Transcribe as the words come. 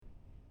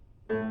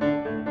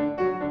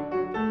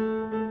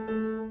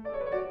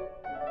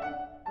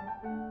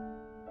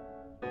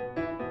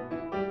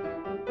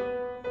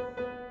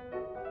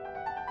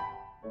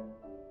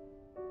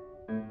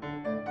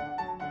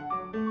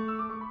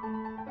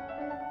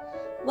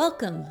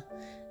Welcome!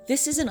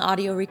 This is an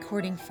audio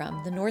recording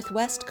from the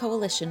Northwest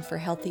Coalition for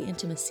Healthy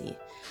Intimacy.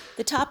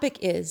 The topic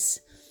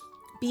is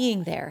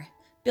Being There,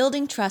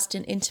 Building Trust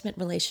in Intimate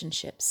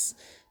Relationships,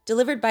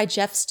 delivered by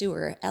Geoff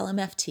Steurer,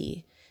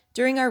 LMFT,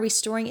 during our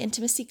Restoring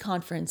Intimacy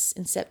conference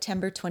in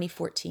September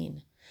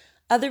 2014.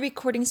 Other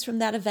recordings from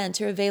that event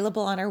are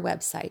available on our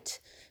website,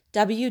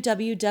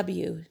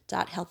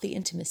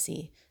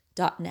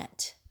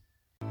 www.healthyintimacy.net.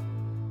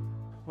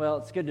 Well,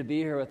 it's good to be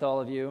here with all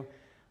of you.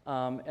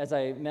 As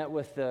I met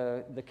with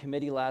the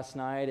committee last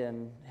night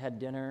and had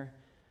dinner,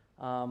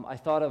 I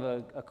thought of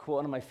a quote,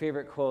 one of my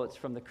favorite quotes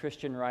from the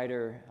Christian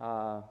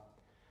writer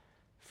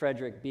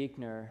Frederick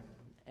Buechner,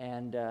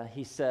 and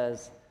he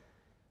says,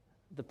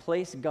 "The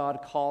place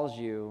God calls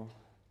you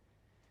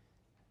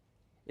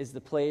is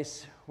the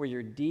place where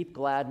your deep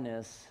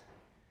gladness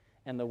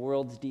and the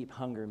world's deep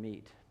hunger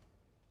meet."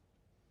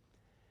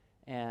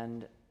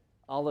 And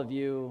all of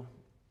you,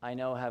 I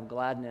know, have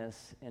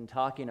gladness in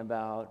talking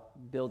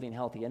about building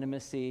healthy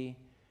intimacy,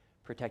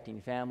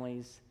 protecting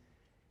families,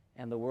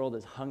 and the world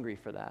is hungry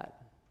for that.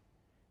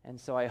 And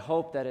so I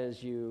hope that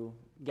as you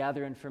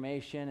gather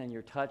information and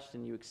you're touched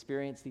and you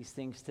experience these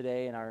things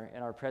today in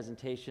our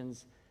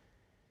presentations,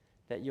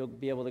 that you'll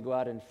be able to go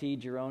out and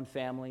feed your own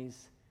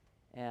families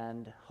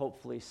and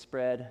hopefully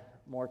spread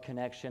more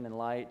connection and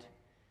light.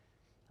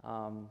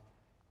 I'm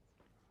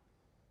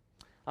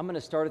going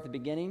to start at the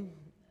beginning.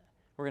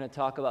 We're going to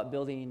talk about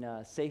building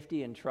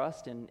safety and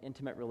trust in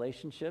intimate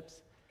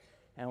relationships,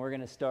 and we're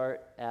going to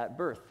start at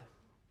birth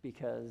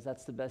because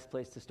that's the best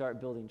place to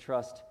start building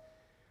trust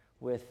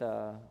with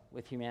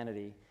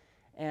humanity.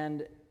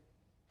 And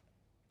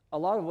a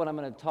lot of what I'm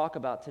going to talk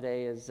about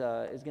today is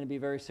going to be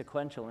very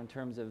sequential in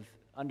terms of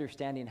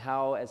understanding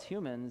how, as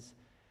humans,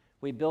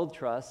 we build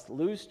trust,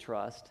 lose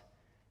trust,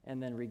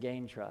 and then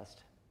regain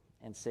trust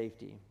and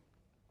safety.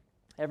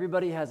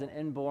 Everybody has an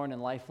inborn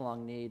and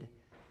lifelong need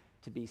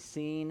to be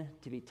seen,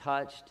 to be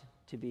touched,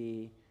 to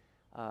be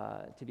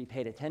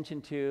paid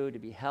attention to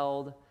be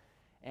held,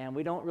 and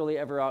we don't really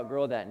ever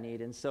outgrow that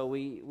need. And so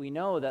we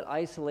know that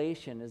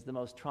isolation is the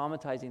most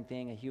traumatizing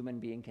thing a human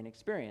being can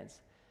experience.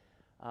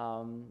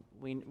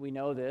 We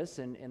know this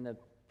in the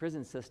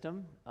prison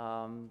system.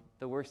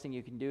 The worst thing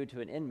you can do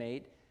to an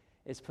inmate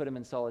is put him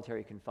in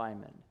solitary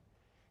confinement.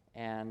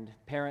 And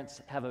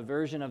parents have a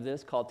version of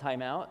this called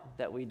timeout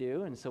that we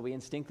do, and so we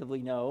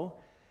instinctively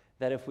know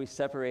that if we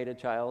separate a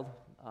child,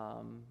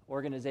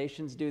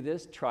 organizations do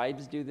this,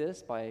 tribes do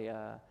this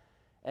by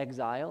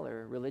exile,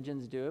 or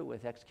religions do it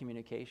with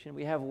excommunication.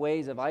 We have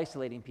ways of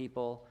isolating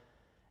people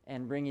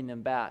and bringing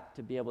them back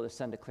to be able to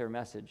send a clear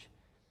message.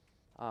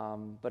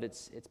 But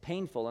it's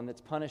painful and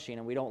it's punishing,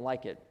 and we don't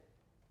like it.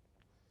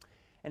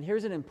 And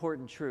here's an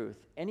important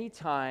truth.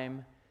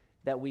 Anytime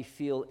that we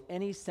feel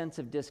any sense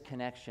of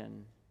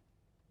disconnection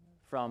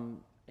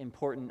from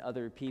important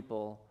other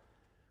people,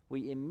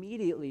 we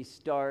immediately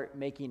start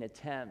making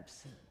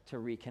attempts to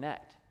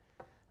reconnect.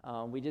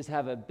 We just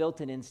have a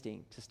built-in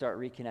instinct to start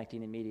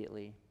reconnecting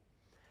immediately.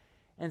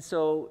 And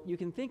so you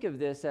can think of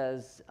this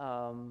as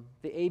the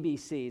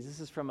ABCs. This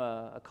is from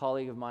a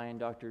colleague of mine,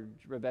 Dr.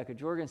 Rebecca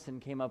Jorgensen,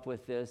 came up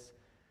with this,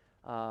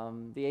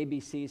 the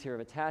ABCs here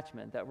of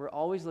attachment, that we're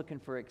always looking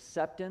for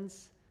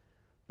acceptance,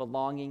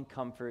 belonging,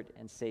 comfort,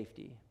 and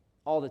safety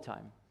all the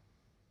time.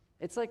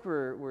 It's like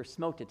we're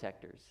smoke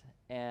detectors,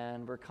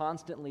 and we're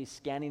constantly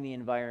scanning the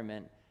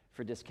environment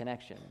for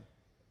disconnection.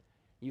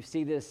 You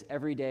see this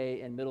every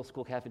day in middle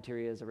school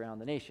cafeterias around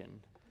the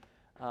nation.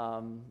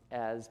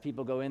 As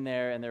people go in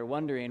there and they're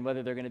wondering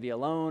whether they're going to be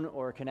alone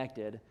or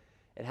connected.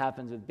 It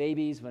happens with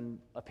babies when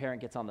a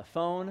parent gets on the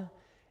phone.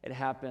 It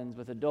happens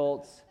with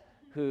adults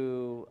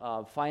who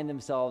find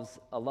themselves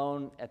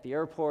alone at the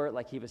airport,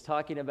 like he was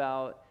talking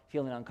about,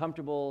 feeling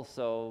uncomfortable,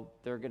 so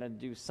they're going to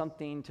do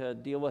something to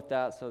deal with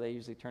that, so they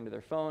usually turn to their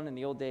phone. In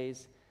the old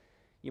days,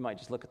 you might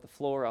just look at the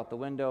floor out the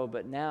window,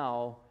 but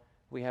now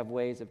we have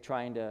ways of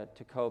trying to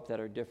cope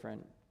that are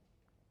different.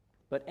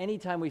 But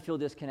anytime we feel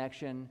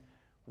disconnection,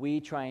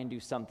 we try and do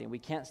something. We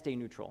can't stay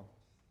neutral.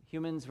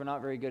 Humans, we're not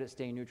very good at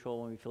staying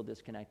neutral when we feel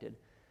disconnected.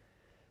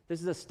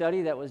 This is a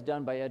study that was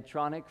done by Ed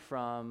Tronick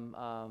from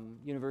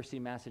University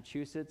of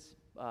Massachusetts,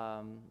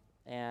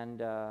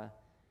 and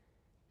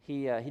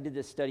he did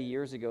this study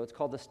years ago. It's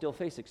called the still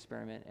face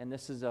experiment, and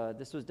this was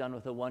done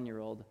with a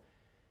 1-year-old.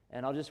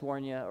 And I'll just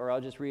warn you, or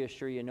I'll just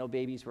reassure you, no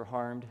babies were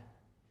harmed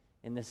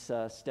in this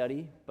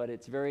study, but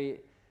it's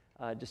very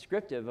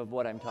descriptive of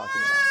what I'm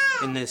talking about.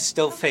 In the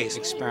still face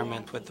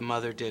experiment, what the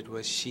mother did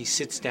was she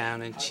sits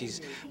down and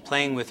she's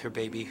playing with her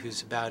baby,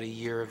 who's about a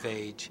year of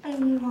age.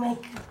 I'm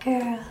like a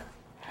girl.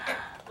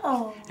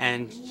 Oh.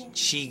 And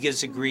she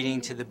gives a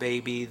greeting to the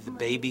baby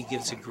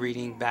gives a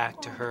greeting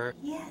back to her.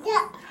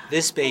 Yeah.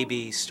 This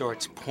baby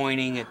starts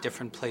pointing at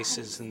different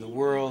places in the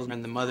world,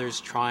 and the mother's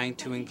trying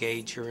to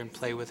engage her and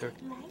play with her.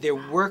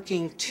 They're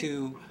working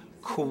to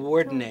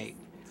coordinate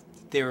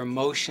their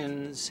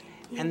emotions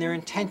and their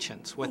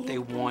intentions, what they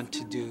want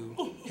to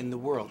do in the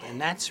world. And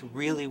that's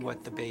really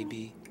what the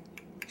baby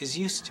is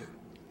used to.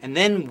 And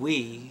then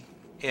we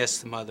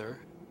ask the mother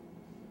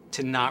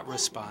to not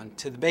respond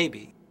to the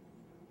baby.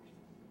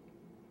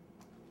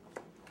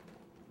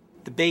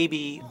 The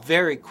baby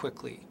very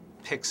quickly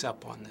picks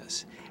up on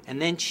this,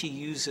 and then she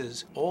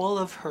uses all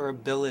of her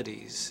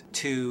abilities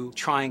to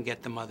try and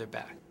get the mother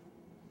back.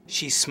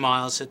 She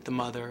smiles at the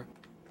mother.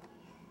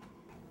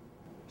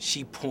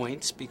 She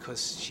points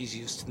because she's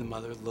used to the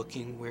mother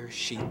looking where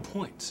she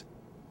points.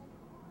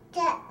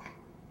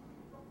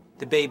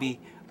 The baby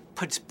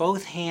puts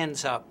both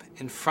hands up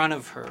in front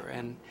of her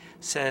and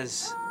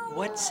says,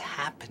 "What's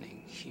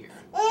happening here?"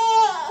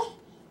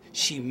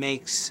 She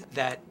makes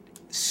that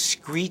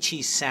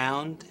screechy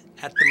sound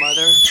at the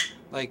mother,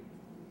 like,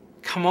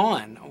 "Come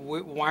on,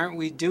 why aren't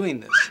we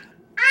doing this?"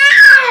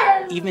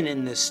 Even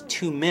in this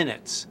 2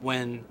 minutes,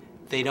 when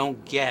they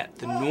don't get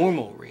the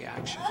normal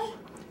reaction,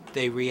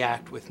 they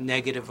react with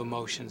negative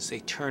emotions, they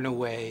turn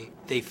away,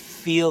 they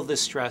feel the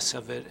stress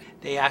of it.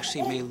 They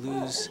actually may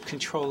lose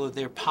control of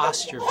their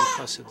posture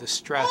because of the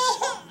stress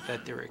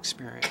that they're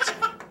experiencing.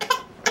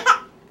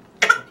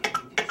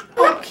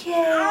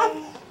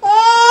 Okay.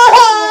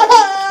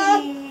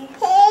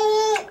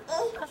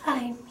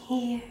 I'm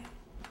here.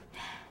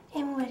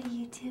 And what are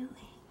you doing?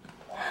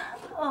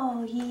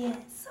 Oh,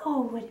 yes.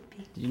 Oh, what a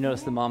big... Did you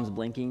notice the mom's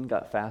blinking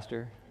got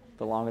faster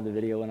the longer the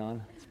video went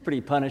on? It's pretty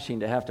punishing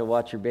to have to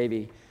watch your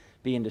baby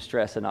be in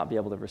distress and not be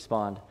able to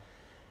respond.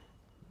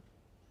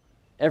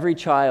 Every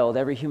child,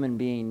 every human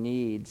being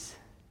needs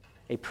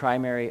a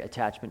primary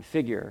attachment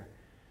figure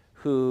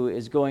who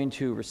is going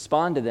to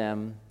respond to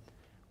them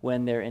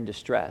when they're in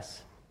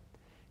distress,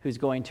 who's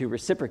going to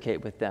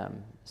reciprocate with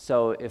them.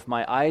 So if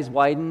my eyes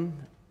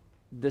widen,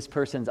 this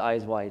person's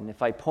eyes widen.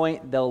 If I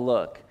point, they'll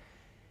look.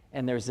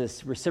 And there's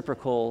this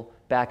reciprocal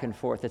back and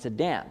forth. It's a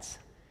dance.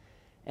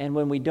 And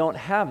when we don't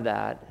have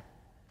that,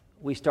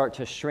 we start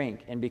to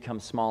shrink and become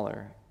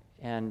smaller.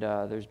 And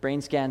there's brain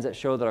scans that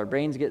show that our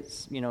brains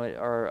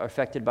are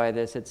affected by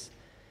this.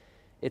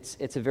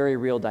 It's a very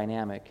real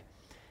dynamic.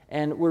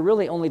 And we're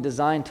really only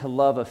designed to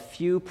love a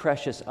few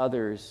precious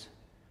others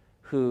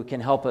who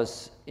can help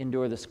us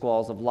endure the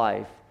squalls of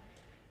life.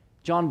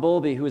 John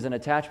Bowlby, who was an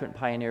attachment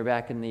pioneer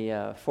back in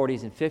the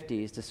 40s and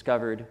 50s,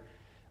 discovered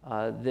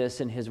this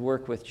in his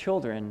work with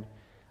children,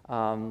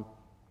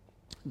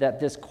 that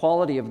this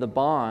quality of the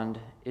bond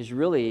is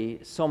really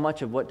so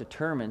much of what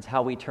determines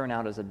how we turn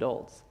out as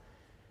adults.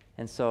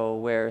 And so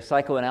where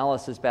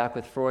psychoanalysis back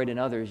with Freud and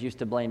others used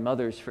to blame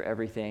mothers for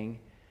everything,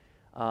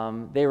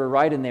 they were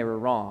right and they were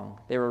wrong.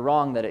 They were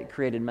wrong that it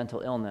created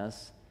mental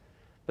illness,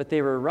 but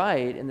they were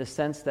right in the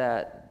sense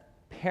that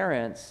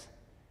parents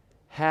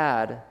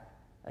had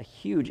a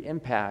huge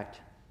impact.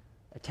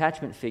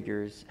 Attachment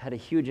figures had a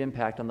huge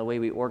impact on the way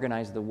we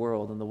organize the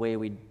world and the way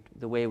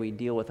we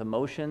deal with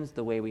emotions,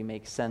 the way we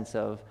make sense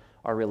of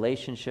our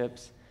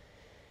relationships.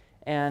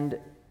 And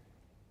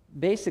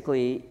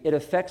basically, it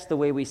affects the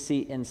way we see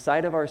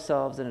inside of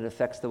ourselves and it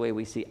affects the way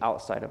we see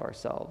outside of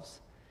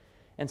ourselves.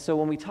 And so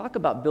when we talk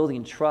about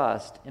building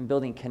trust and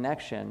building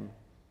connection,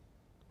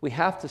 we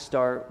have to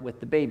start with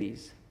the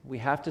babies. We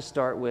have to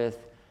start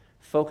with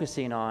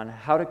focusing on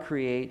how to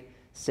create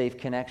safe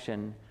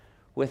connection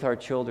with our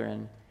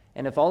children.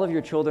 And if all of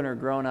your children are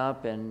grown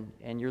up and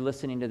you're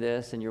listening to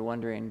this and you're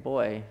wondering,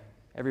 boy,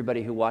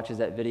 everybody who watches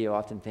that video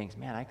often thinks,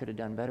 man, I could have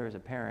done better as a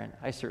parent.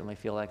 I certainly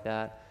feel like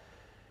that.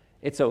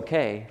 It's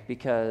okay,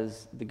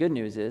 because the good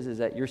news is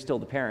that you're still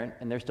the parent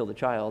and they're still the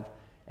child,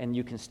 and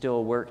you can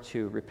still work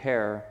to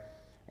repair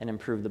and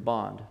improve the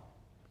bond.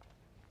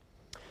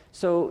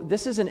 So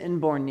this is an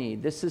inborn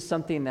need. This is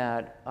something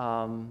that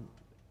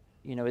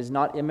is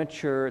not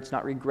immature, it's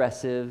not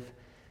regressive,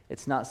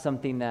 it's not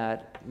something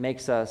that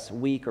makes us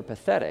weak or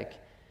pathetic.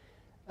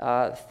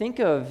 Think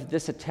of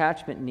this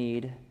attachment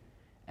need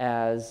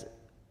as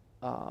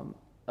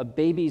a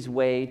baby's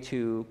way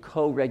to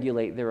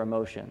co-regulate their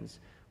emotions.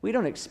 We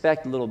don't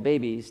expect little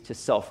babies to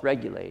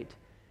self-regulate.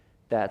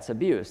 That's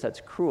abuse, that's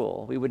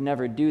cruel. We would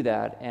never do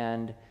that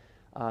and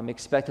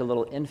expect a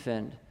little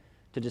infant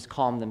to just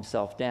calm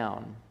themselves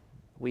down.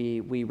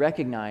 We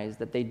recognize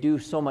that they do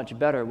so much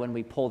better when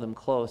we pull them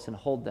close and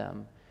hold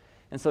them.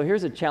 And so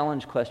here's a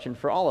challenge question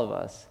for all of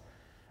us.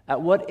 At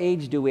what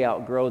age do we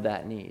outgrow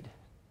that need?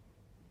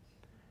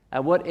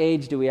 At what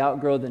age do we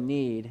outgrow the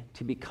need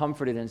to be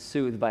comforted and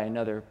soothed by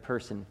another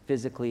person,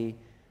 physically,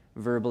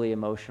 verbally,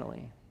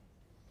 emotionally?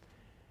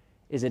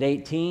 Is it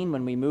 18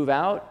 when we move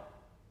out?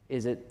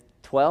 Is it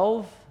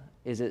 12?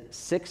 Is it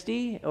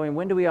 60? I mean,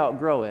 when do we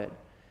outgrow it?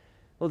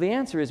 Well, the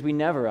answer is we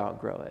never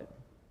outgrow it.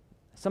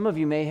 Some of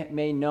you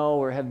may know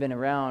or have been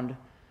around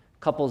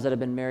couples that have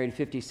been married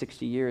 50,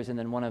 60 years, and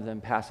then one of them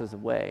passes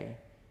away.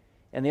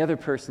 And the other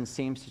person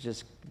seems to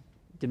just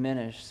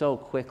diminish so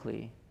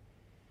quickly.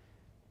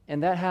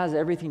 And that has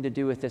everything to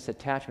do with this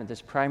attachment.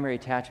 This primary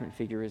attachment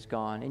figure is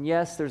gone. And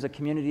yes, there's a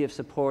community of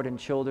support and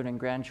children and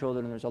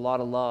grandchildren, and there's a lot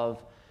of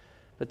love.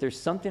 But there's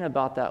something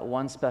about that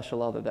one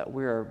special other that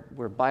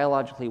we're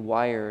biologically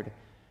wired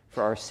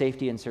for our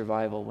safety and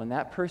survival. When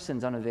that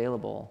person's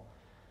unavailable,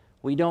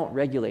 we don't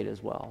regulate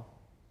as well.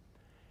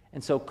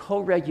 And so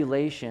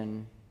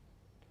co-regulation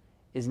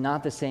is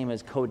not the same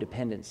as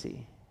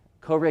codependency.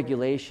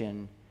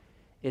 Co-regulation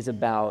is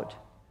about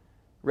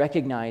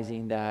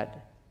recognizing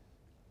that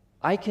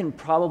I can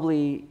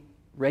probably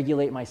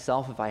regulate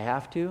myself if I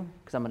have to,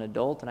 because I'm an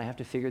adult and I have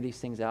to figure these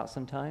things out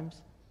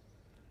sometimes.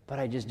 But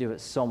I just do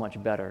it so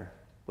much better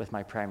with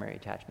my primary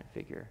attachment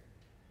figure.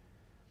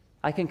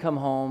 I can come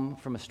home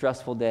from a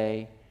stressful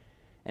day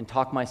and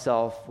talk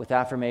myself with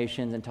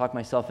affirmations and talk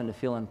myself into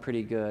feeling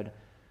pretty good,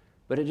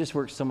 but it just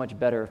works so much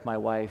better if my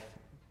wife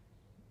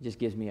just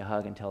gives me a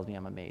hug and tells me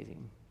I'm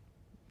amazing.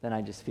 Then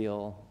I just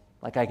feel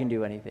like I can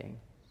do anything.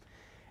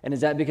 And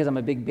is that because I'm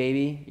a big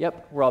baby?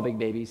 Yep, we're all big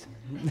babies.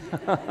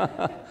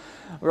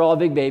 We're all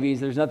big babies.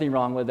 There's nothing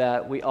wrong with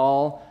that. We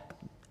all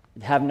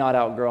have not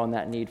outgrown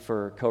that need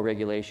for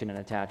co-regulation and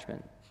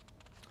attachment.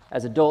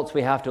 As adults,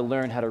 we have to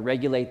learn how to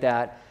regulate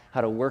that,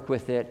 how to work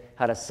with it,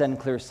 how to send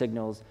clear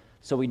signals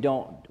so we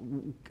don't,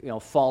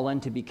 fall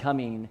into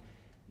becoming,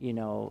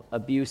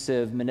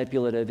 abusive,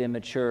 manipulative,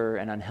 immature,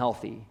 and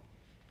unhealthy.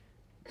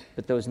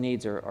 But those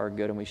needs are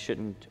good, and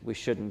we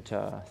shouldn't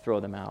throw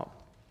them out.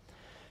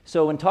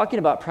 So when talking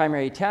about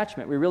primary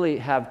attachment, we really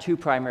have two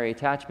primary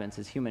attachments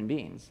as human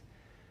beings.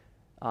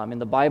 In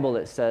the Bible,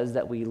 it says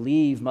that we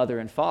leave mother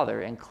and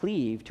father and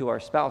cleave to our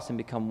spouse and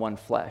become one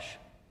flesh.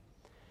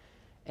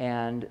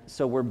 And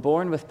so we're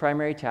born with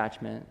primary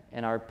attachment,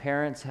 and our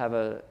parents have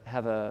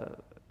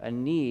a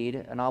need,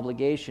 an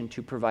obligation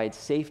to provide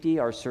safety,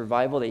 our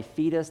survival. They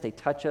feed us, they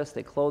touch us,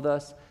 they clothe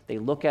us, they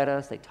look at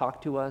us, they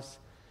talk to us.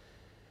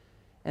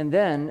 And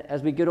then,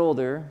 as we get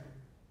older,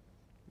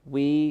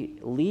 we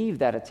leave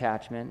that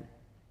attachment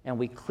and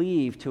we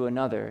cleave to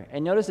another.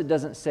 And notice it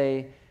doesn't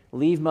say,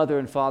 leave mother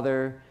and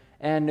father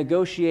and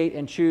negotiate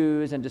and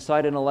choose and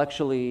decide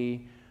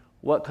intellectually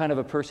what kind of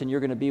a person you're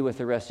going to be with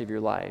the rest of your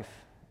life.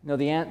 No,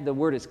 the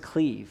word is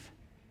cleave,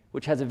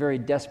 which has a very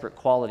desperate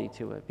quality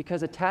to it,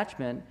 because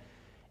attachment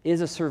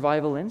is a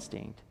survival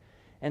instinct.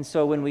 And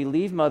so when we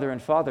leave mother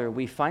and father,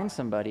 we find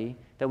somebody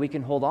that we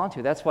can hold on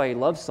to. That's why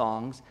love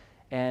songs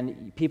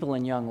and people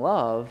in young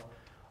love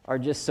are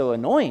just so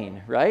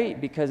annoying, right?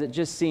 Because it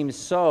just seems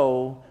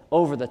so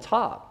over the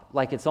top,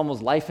 like it's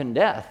almost life and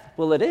death.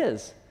 Well, it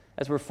is.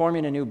 As we're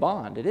forming a new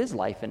bond, it is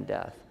life and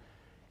death.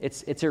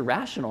 It's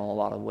irrational in a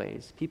lot of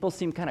ways. People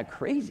seem kind of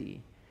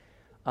crazy.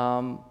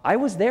 I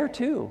was there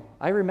too.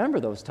 I remember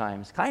those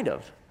times, kind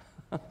of.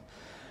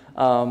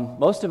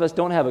 Most of us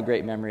don't have a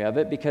great memory of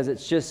it because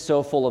it's just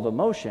so full of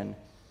emotion.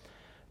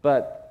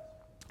 But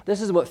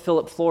this is what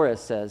Philip Flores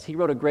says. He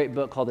wrote a great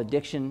book called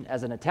Addiction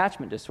as an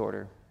Attachment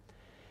Disorder.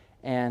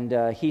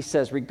 And he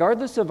says,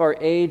 regardless of our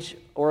age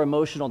or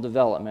emotional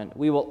development,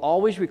 we will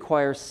always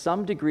require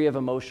some degree of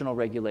emotional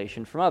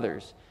regulation from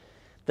others.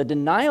 The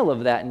denial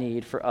of that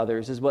need for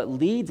others is what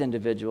leads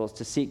individuals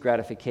to seek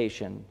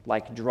gratification,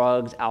 like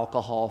drugs,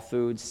 alcohol,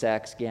 food,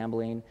 sex,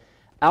 gambling,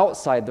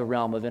 outside the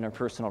realm of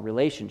interpersonal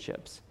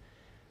relationships.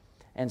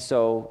 And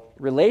so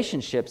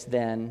relationships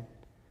then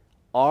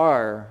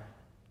are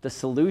the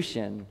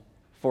solution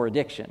for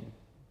addiction.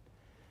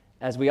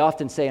 As we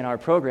often say in our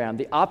program,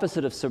 the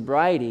opposite of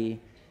sobriety,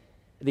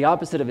 the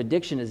opposite of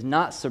addiction is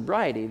not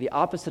sobriety. The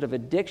opposite of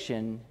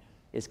addiction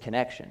is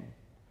connection,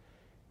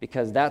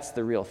 because that's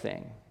the real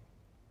thing.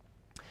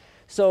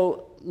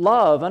 So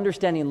love,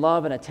 understanding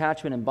love and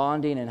attachment and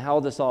bonding and how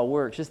this all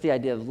works, just the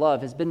idea of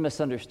love has been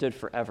misunderstood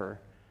forever.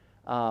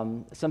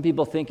 Some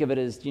people think of it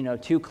as,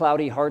 two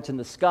cloudy hearts in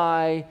the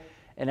sky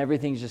and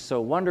everything's just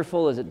so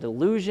wonderful. Is it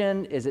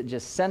delusion? Is it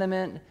just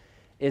sentiment?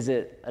 Is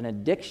it an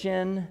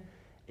addiction?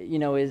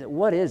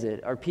 What is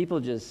it? Are people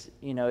just,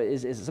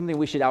 is it something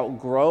we should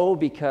outgrow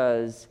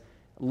because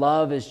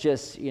love is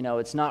just,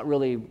 it's not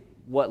really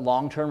what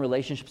long-term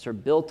relationships are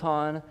built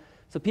on?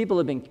 So people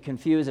have been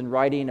confused and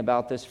writing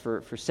about this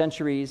for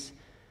centuries.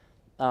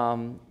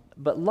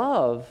 But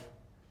love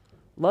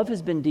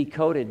has been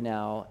decoded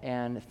now,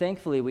 and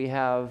thankfully we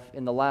have,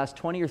 in the last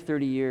 20 or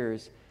 30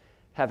 years,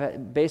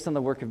 based on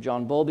the work of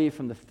John Bowlby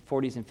from the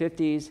 40s and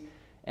 50s,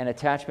 and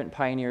attachment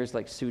pioneers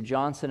like Sue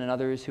Johnson and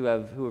others who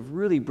have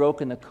really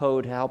broken the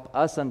code to help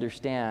us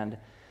understand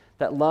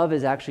that love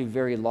is actually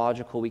very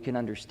logical. We can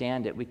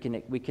understand it. We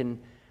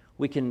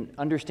can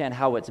understand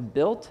how it's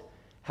built,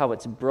 how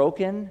it's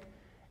broken,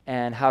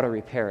 and how to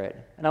repair it.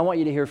 And I want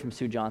you to hear from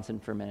Sue Johnson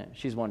for a minute.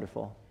 She's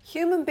wonderful.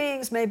 Human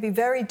beings may be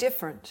very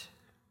different,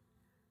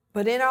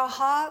 but in our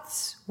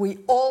hearts, we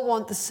all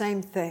want the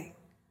same thing.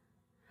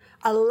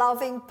 A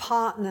loving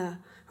partner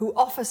who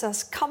offers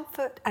us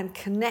comfort and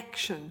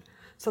connection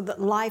so that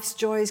life's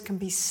joys can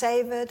be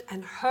savored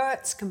and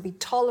hurts can be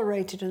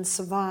tolerated and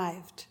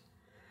survived.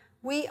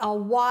 We are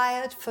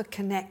wired for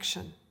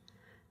connection.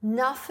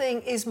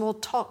 Nothing is more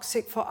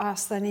toxic for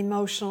us than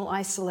emotional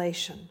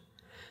isolation.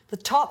 The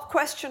top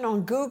question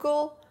on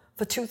Google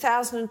for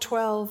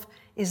 2012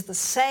 is the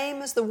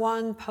same as the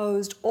one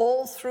posed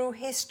all through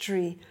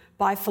history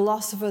by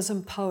philosophers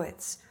and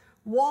poets.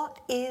 What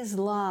is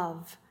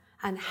love,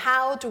 and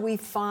how do we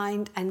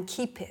find and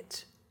keep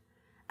it?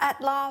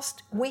 At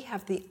last, we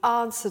have the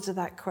answer to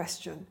that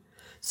question.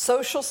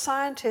 Social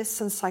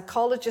scientists and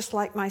psychologists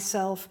like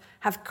myself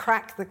have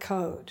cracked the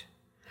code.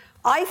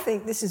 I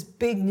think this is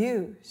big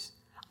news.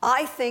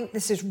 I think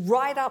this is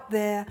right up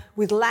there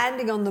with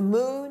landing on the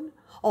moon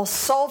or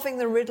solving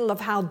the riddle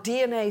of how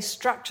DNA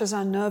structures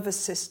our nervous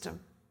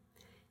system.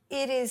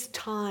 It is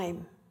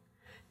time.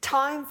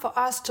 Time for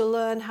us to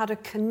learn how to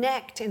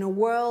connect in a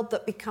world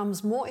that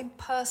becomes more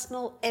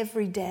impersonal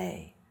every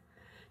day.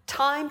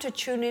 Time to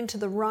tune into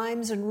the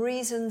rhymes and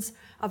reasons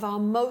of our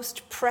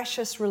most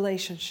precious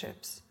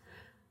relationships.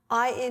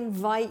 I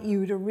invite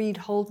you to read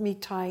Hold Me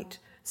Tight,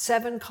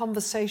 7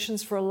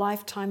 Conversations for a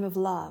Lifetime of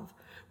Love,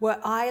 where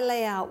I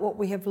lay out what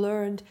we have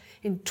learned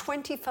in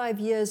 25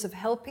 years of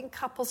helping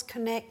couples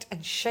connect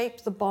and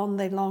shape the bond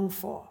they long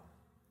for.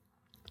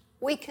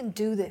 We can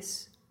do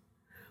this.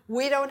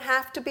 We don't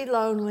have to be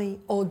lonely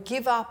or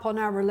give up on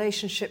our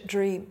relationship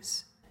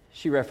dreams.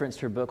 She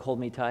referenced her book, Hold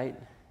Me Tight.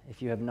 If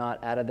you have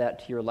not added that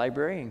to your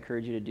library, I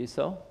encourage you to do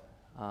so.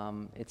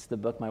 It's the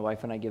book my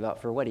wife and I give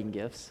out for wedding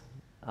gifts.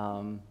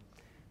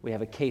 We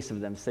have a case of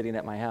them sitting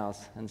at my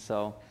house. And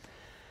so,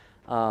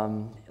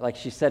 like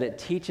she said, it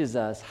teaches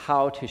us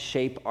how to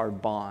shape our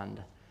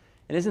bond.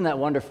 And isn't that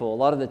wonderful? A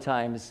lot of the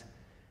times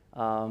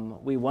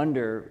we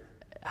wonder,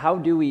 how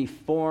do we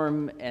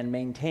form and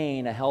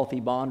maintain a healthy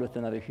bond with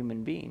another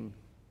human being?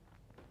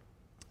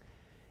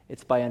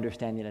 It's by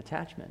understanding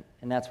attachment,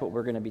 and that's what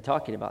we're going to be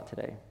talking about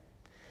today.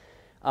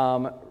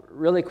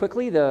 Really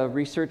quickly, the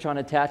research on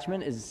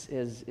attachment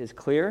is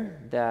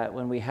clear that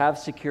when we have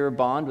secure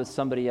bond with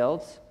somebody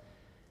else,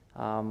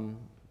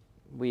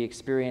 we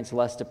experience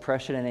less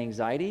depression and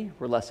anxiety,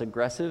 we're less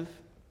aggressive,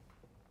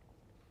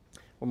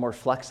 we're more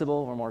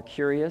flexible, we're more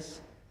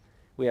curious.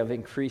 We have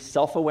increased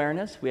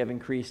self-awareness. We have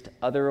increased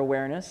other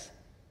awareness.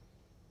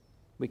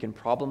 We can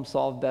problem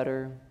solve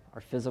better.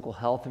 Our physical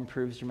health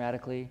improves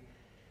dramatically.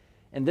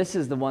 And this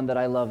is the one that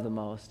I love the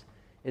most,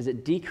 is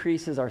it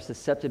decreases our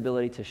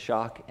susceptibility to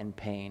shock and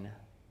pain.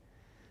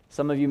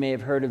 Some of you may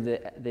have heard of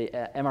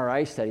the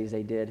MRI studies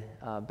they did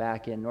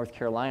back in North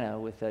Carolina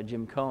with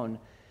Jim Cohn.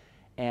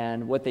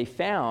 And what they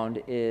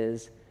found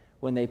is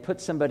when they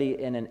put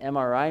somebody in an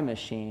MRI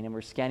machine and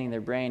were scanning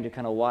their brain to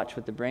kind of watch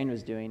what the brain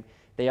was doing,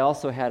 they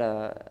also had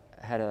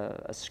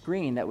a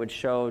screen that would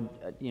show,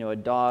 a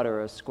dot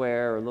or a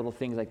square or little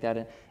things like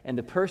that, and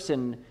the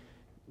person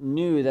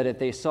knew that if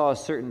they saw a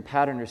certain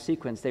pattern or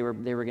sequence, they were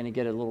going to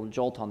get a little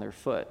jolt on their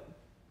foot.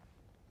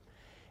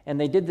 And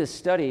they did this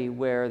study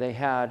where they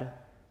had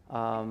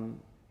the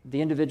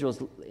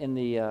individuals in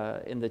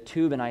the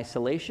tube in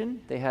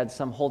isolation. They had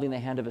some holding the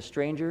hand of a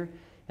stranger,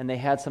 and they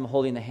had some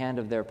holding the hand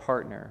of their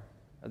partner,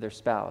 of their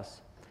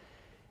spouse.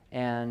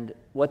 And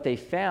what they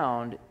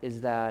found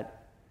is that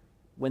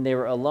when they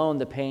were alone,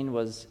 the pain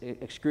was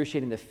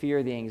excruciating, the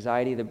fear, the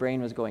anxiety, the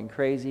brain was going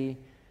crazy.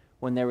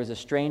 When there was a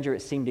stranger,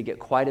 it seemed to get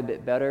quite a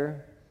bit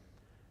better.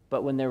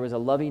 But when there was a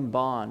loving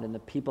bond and the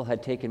people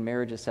had taken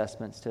marriage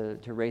assessments to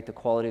rate the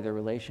quality of their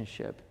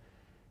relationship,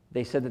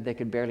 they said that they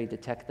could barely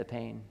detect the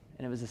pain,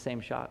 and it was the same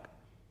shock.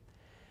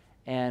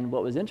 And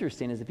what was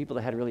interesting is the people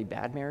that had really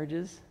bad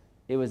marriages,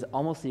 it was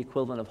almost the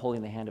equivalent of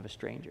holding the hand of a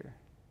stranger.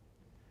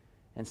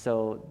 And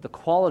so the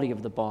quality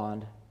of the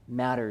bond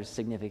matters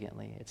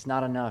significantly. It's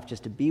not enough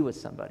just to be with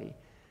somebody.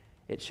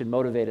 It should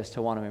motivate us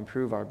to want to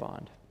improve our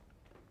bond.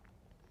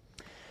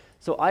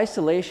 So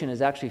isolation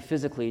is actually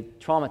physically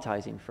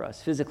traumatizing for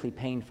us, physically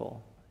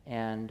painful.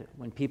 And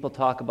when people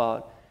talk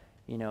about,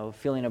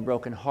 feeling a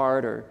broken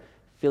heart or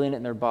feeling it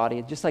in their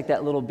body, just like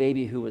that little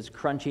baby who was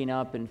crunching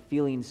up and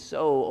feeling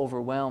so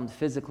overwhelmed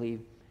physically,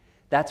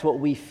 that's what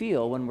we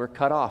feel when we're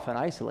cut off and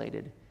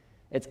isolated.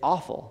 It's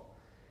awful.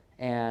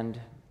 And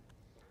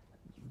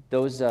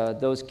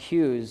those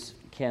cues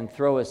can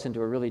throw us into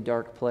a really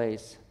dark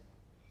place.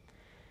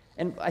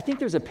 And I think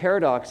there's a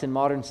paradox in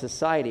modern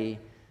society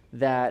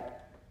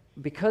that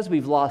because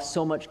we've lost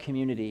so much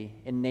community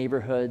in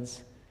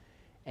neighborhoods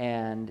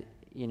and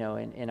in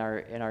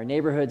our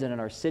neighborhoods and in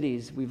our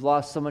cities, we've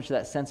lost so much of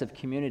that sense of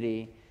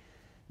community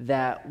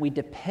that we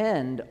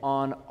depend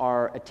on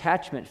our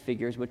attachment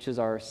figures, which is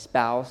our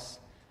spouse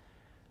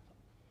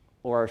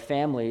or our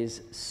families,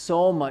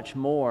 so much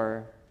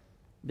more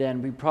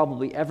than we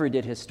probably ever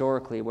did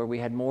historically, where we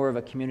had more of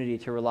a community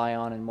to rely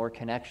on and more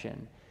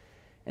connection.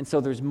 And so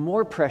there's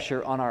more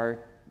pressure on our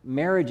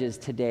marriages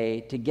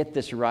today to get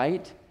this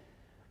right,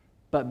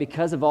 but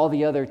because of all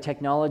the other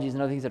technologies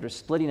and other things that are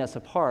splitting us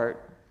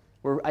apart,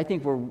 I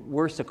think we're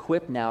worse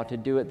equipped now to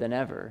do it than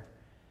ever.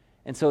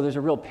 And so there's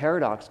a real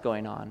paradox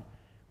going on,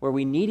 where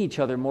we need each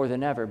other more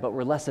than ever, but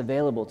we're less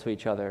available to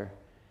each other.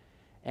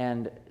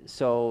 And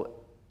so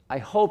I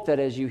hope that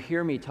as you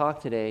hear me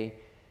talk today,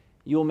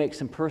 you'll make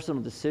some personal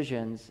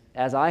decisions,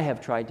 as I have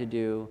tried to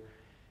do,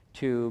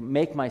 to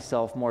make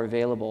myself more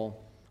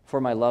available for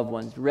my loved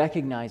ones,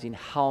 recognizing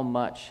how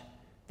much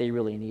they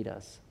really need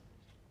us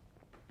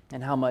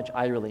and how much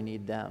I really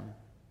need them.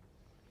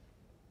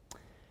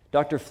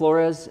 Dr.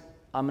 Flores,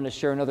 I'm going to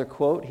share another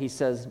quote. He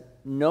says,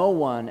 "No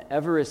one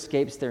ever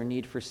escapes their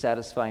need for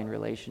satisfying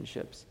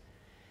relationships,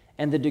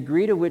 and the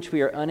degree to which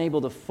we are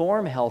unable to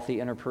form healthy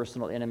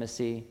interpersonal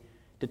intimacy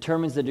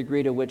determines the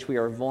degree to which we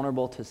are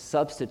vulnerable to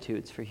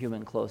substitutes for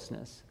human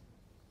closeness."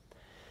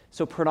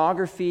 So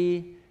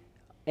pornography,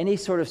 any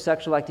sort of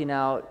sexual acting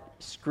out,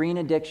 screen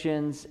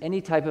addictions,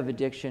 any type of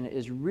addiction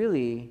is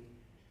really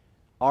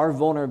our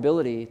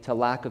vulnerability to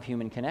lack of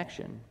human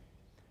connection.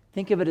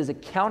 Think of it as a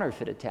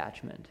counterfeit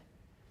attachment.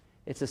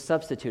 It's a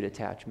substitute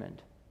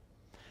attachment.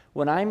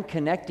 When I'm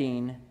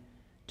connecting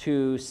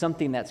to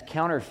something that's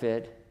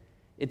counterfeit,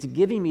 it's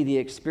giving me the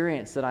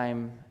experience that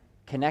I'm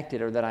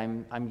connected or that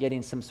I'm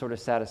getting some sort of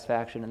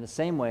satisfaction in the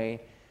same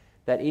way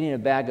that eating a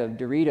bag of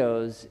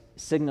Doritos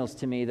signals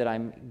to me that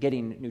I'm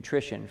getting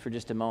nutrition for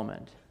just a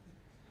moment.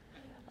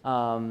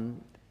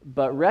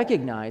 But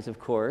recognize, of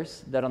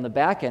course, that on the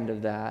back end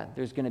of that,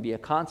 there's going to be a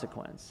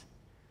consequence.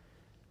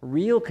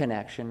 Real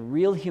connection,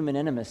 real human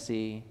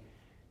intimacy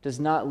does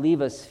not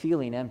leave us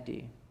feeling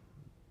empty.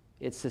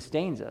 It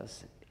sustains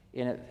us,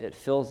 and it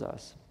fills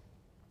us.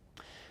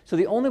 So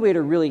the only way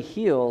to really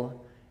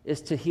heal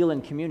is to heal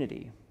in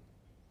community.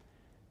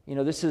 You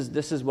know, this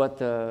is what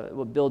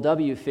Bill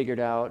W. figured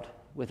out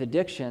with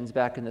addictions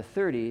back in the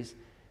 30s,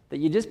 that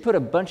you just put a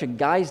bunch of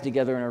guys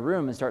together in a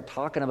room and start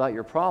talking about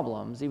your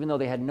problems, even though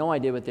they had no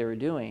idea what they were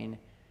doing,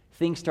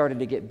 things started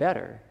to get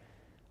better.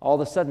 All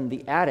of a sudden,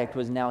 the addict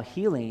was now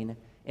healing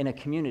in a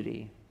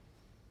community.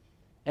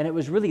 And it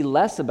was really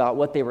less about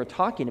what they were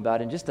talking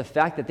about and just the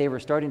fact that they were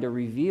starting to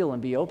reveal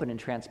and be open and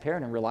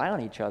transparent and rely on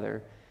each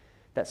other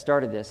that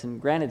started this. And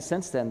granted,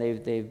 since then,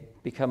 they've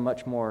become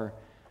much more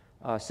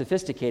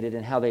sophisticated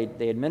in how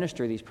they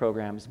administer these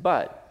programs.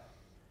 But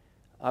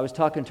I was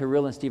talking to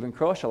Rill and Stephen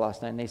Crosha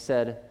last night, and they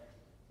said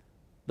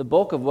the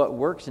bulk of what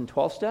works in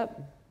 12-step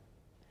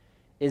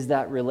is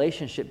that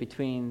relationship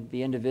between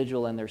the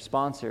individual and their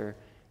sponsor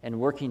and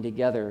working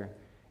together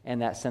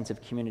and that sense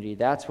of community.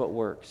 That's what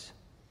works.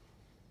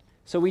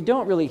 So we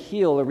don't really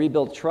heal or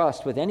rebuild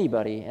trust with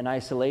anybody in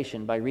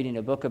isolation by reading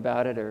a book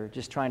about it or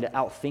just trying to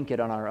outthink it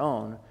on our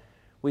own.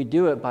 We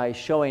do it by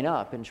showing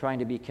up and trying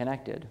to be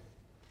connected.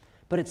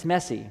 But it's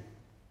messy.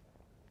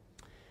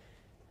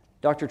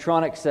 Dr.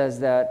 Tronick says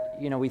that,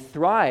 we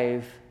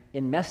thrive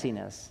in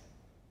messiness.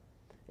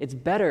 It's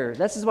better.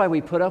 This is why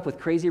we put up with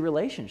crazy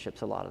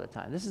relationships a lot of the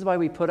time. This is why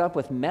we put up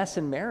with mess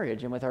in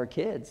marriage and with our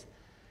kids.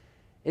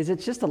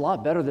 It's just a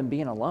lot better than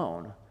being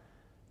alone.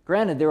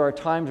 Granted, there are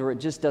times where it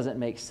just doesn't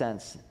make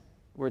sense,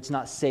 where it's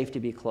not safe to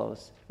be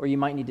close, or you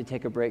might need to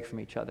take a break from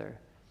each other.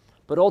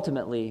 But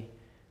ultimately,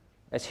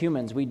 as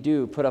humans, we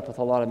do put up with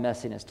a lot of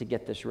messiness to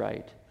get this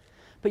right.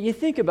 But you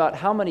think about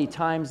how many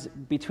times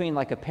between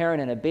like a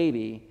parent and a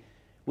baby,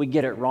 we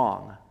get it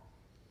wrong.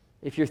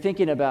 If you're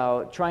thinking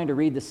about trying to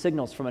read the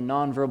signals from a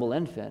nonverbal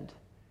infant,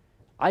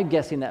 I'm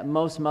guessing that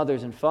most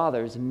mothers and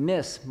fathers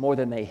miss more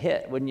than they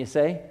hit, wouldn't you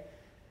say?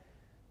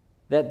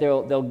 That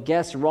they'll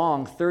guess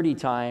wrong 30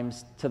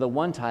 times to the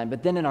one time,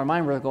 but then in our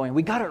mind we're going,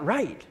 we got it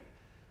right.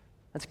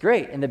 That's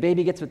great. And the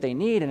baby gets what they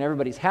need and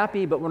everybody's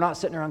happy, but we're not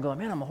sitting around going,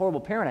 man, I'm a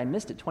horrible parent. I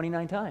missed it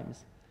 29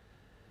 times.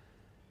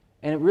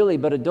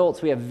 And but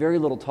adults, we have very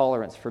little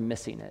tolerance for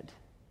missing it.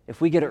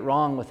 If we get it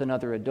wrong with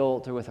another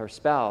adult or with our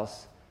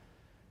spouse,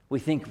 we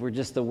think we're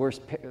just the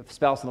worst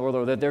spouse in the world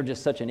or that they're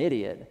just such an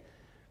idiot.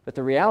 But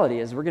the reality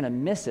is we're going to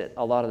miss it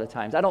a lot of the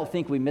times. I don't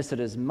think we miss it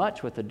as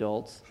much with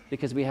adults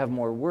because we have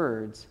more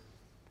words.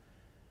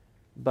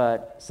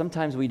 But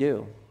sometimes we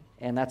do,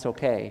 and that's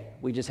okay.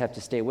 We just have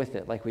to stay with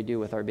it like we do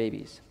with our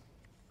babies.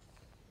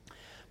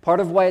 Part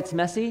of why it's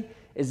messy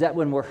is that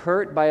when we're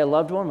hurt by a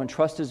loved one, when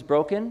trust is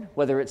broken,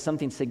 whether it's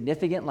something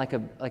significant like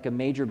a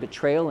major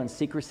betrayal and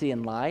secrecy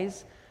and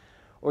lies,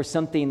 or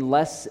something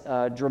less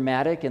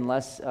dramatic and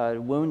less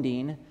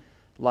wounding,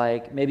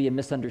 like maybe a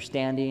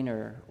misunderstanding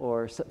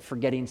or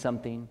forgetting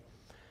something,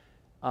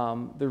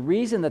 the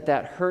reason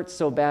that hurts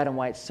so bad and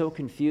why it's so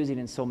confusing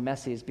and so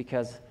messy is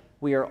because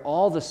we are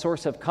all the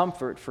source of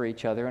comfort for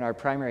each other in our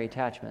primary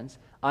attachments.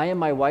 I am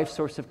my wife's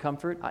source of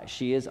comfort.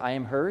 She is. I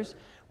am hers.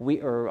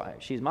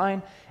 She's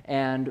mine.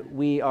 And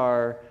we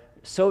are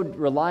so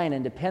reliant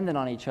and dependent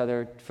on each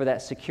other for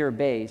that secure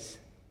base.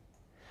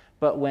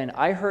 But when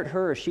I hurt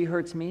her or she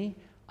hurts me,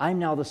 I'm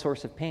now the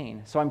source of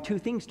pain. So I'm two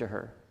things to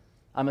her.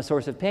 I'm a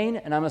source of pain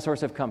and I'm a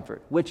source of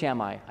comfort. Which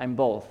am I? I'm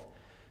both.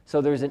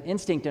 So there's an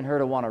instinct in her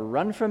to want to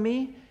run from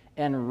me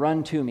and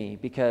run to me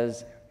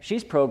because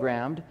she's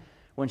programmed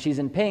when she's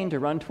in pain to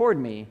run toward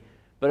me.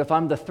 But if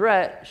I'm the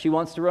threat, she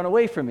wants to run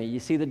away from me. You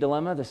see the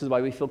dilemma? This is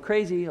why we feel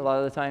crazy a lot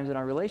of the times in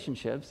our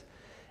relationships,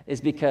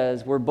 is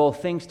because we're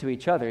both things to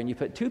each other. And you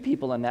put two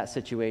people in that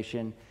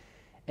situation,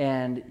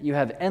 and you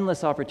have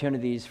endless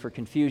opportunities for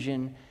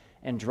confusion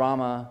and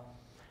drama.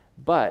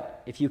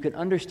 But if you can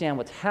understand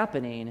what's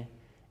happening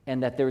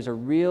and that there's a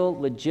real,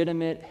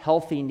 legitimate,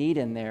 healthy need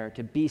in there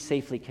to be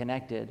safely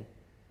connected,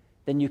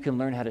 then you can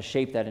learn how to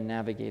shape that and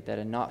navigate that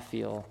and not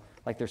feel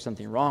like there's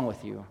something wrong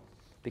with you,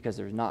 because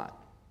there's not.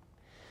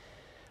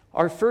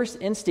 Our first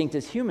instinct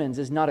as humans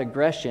is not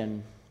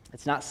aggression,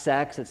 it's not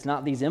sex, it's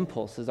not these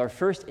impulses. Our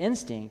first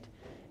instinct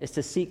is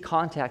to seek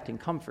contact and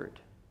comfort.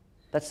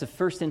 That's the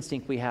first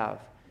instinct we have.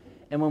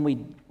 And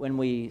when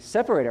we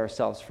separate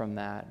ourselves from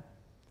that,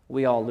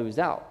 we all lose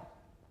out.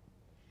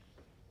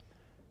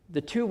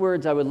 The two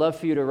words I would love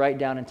for you to write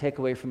down and take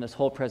away from this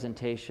whole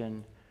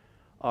presentation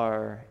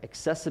are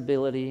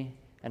accessibility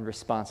and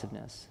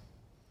responsiveness.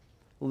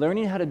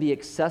 Learning how to be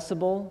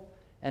accessible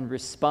and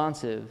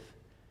responsive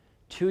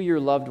to your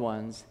loved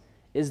ones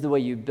is the way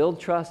you build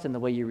trust and the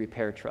way you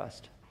repair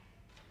trust.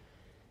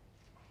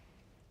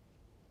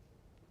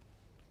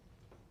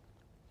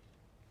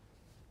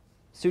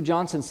 Sue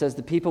Johnson says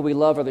the people we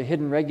love are the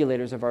hidden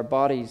regulators of our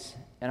bodies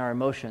and our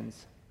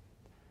emotions.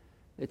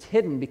 It's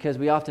hidden because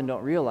we often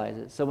don't realize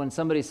it. So when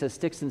somebody says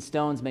sticks and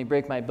stones may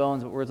break my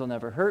bones, but words will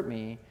never hurt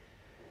me,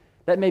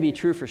 that may be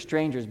true for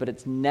strangers, but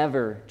it's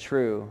never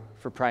true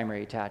for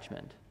primary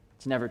attachment.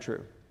 It's never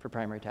true for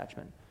primary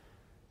attachment.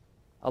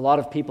 A lot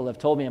of people have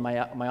told me in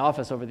my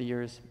office over the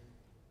years,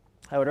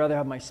 I would rather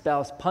have my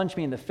spouse punch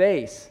me in the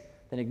face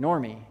than ignore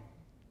me.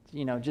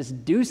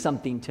 Just do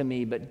something to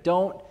me, but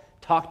don't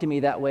talk to me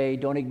that way,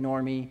 don't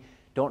ignore me,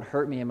 don't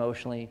hurt me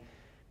emotionally,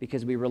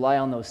 because we rely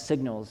on those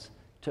signals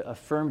to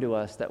affirm to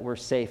us that we're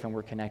safe and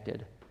we're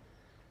connected.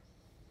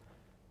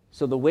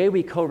 So the way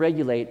we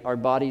co-regulate our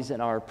bodies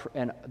and our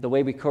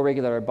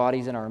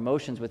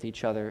emotions with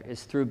each other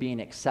is through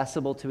being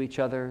accessible to each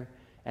other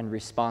and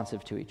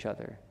responsive to each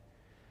other.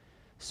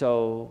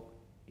 So,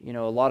 a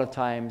lot of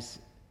times,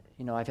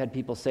 I've had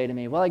people say to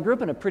me, well, I grew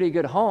up in a pretty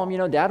good home.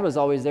 Dad was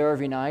always there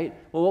every night.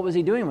 Well, what was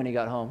he doing when he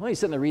got home? Well, he's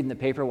sitting there reading the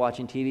paper,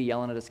 watching TV,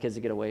 yelling at his kids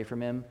to get away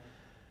from him.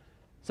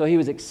 So he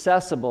was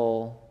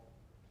accessible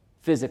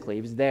physically.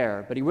 He was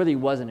there, but he really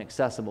wasn't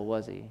accessible,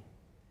 was he?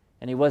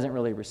 And he wasn't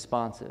really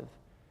responsive.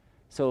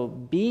 So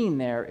being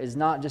there is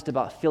not just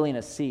about filling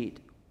a seat.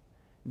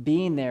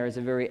 Being there is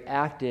a very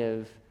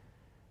active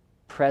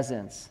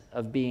presence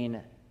of being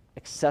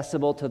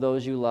accessible to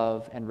those you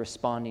love and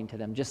responding to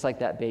them, just like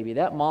that baby.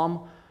 That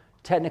mom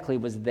technically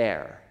was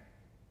there,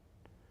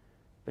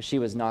 but she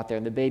was not there,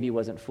 and the baby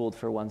wasn't fooled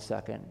for 1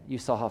 second. You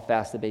saw how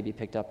fast the baby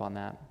picked up on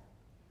that.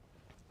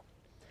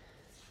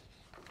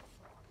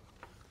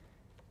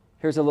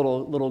 Here's a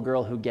little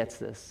girl who gets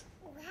this.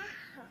 Wow.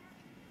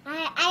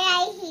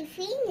 I like his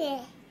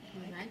fingers.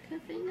 You like her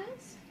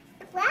fingers?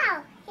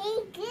 Wow,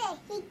 he's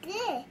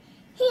good.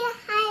 He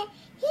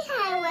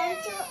had one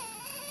too.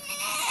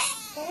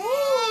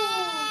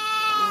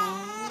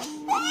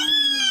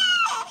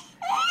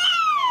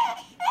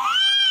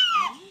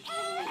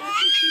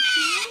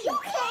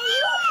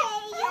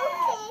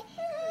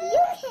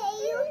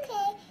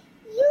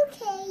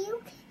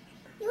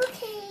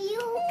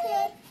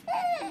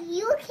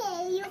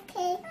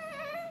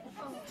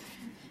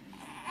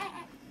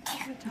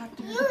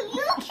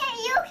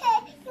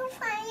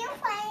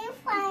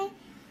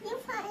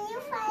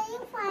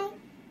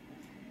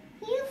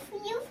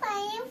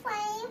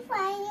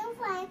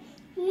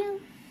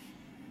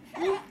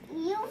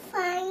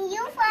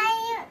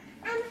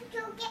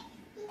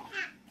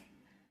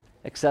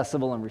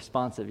 Accessible and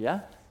responsive,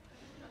 yeah?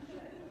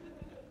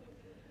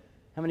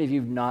 How many of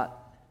you have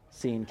not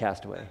seen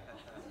Castaway?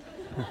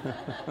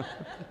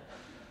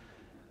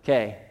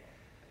 Okay.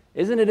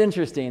 Isn't it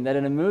interesting that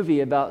in a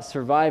movie about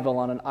survival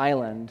on an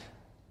island,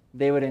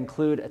 they would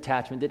include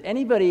attachment? Did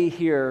anybody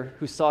here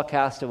who saw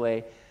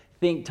Castaway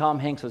think Tom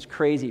Hanks was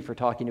crazy for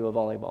talking to a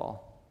volleyball?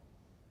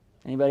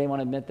 Anybody want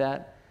to admit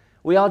that?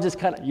 We all just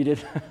you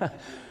did.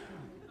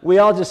 We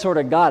all just sort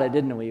of got it,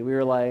 didn't we? We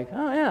were like,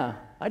 oh yeah,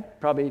 I'd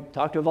probably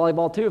talk to a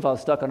volleyball too if I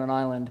was stuck on an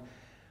island.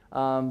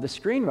 The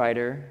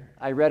screenwriter,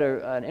 I read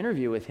an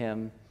interview with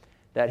him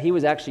that he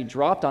was actually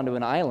dropped onto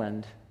an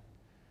island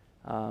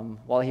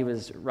while he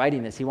was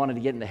writing this. He wanted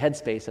to get in the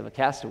headspace of a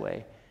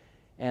castaway,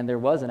 and there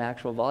was an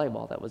actual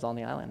volleyball that was on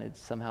the island. It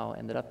somehow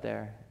ended up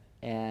there,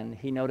 and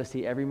he noticed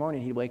every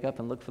morning he'd wake up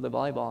and look for the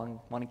volleyball and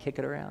want to kick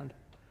it around.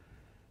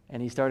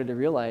 And he started to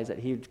realize that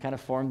he kind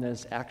of formed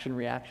this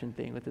action-reaction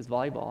thing with his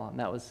volleyball, and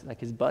that was like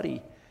his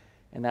buddy,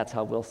 and that's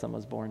how Wilson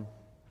was born.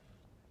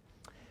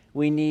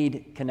 We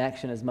need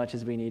connection as much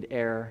as we need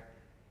air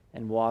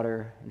and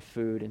water and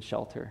food and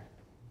shelter.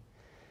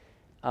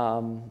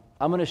 I'm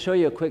going to show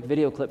you a quick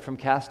video clip from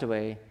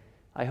Castaway.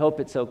 I hope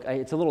it's okay.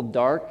 It's a little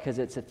dark because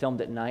it's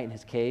filmed at night in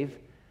his cave,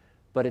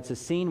 but it's a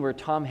scene where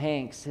Tom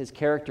Hanks, his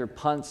character,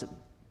 punts.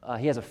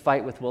 He has a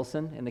fight with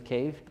Wilson in the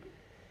cave,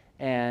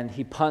 and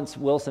he punts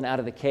Wilson out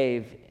of the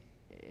cave,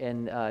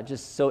 and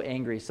just so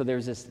angry. So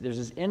there's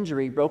this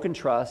injury, broken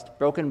trust,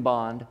 broken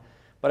bond.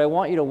 But I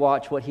want you to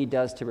watch what he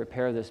does to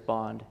repair this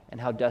bond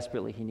and how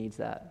desperately he needs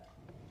that.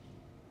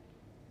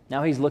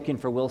 Now he's looking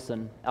for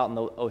Wilson out in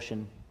the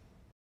ocean.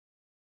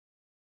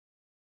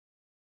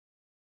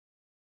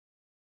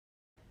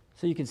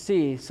 So you can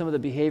see some of the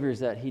behaviors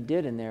that he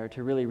did in there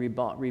to really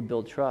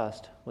rebuild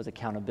trust was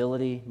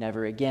accountability,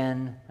 never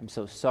again, I'm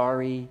so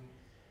sorry.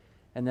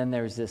 And then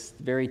there's this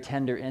very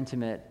tender,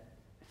 intimate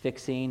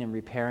fixing and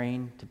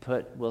repairing to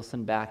put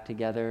Wilson back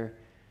together.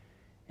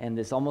 And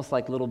this almost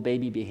like little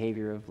baby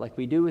behavior of like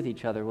we do with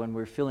each other when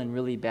we're feeling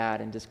really bad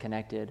and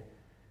disconnected.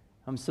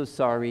 I'm so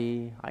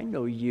sorry, I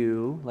know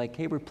you. Like,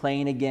 hey, we're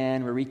playing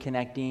again, we're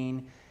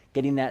reconnecting,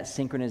 getting that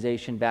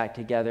synchronization back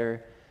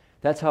together.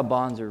 That's how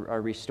bonds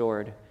are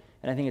restored.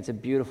 And I think it's a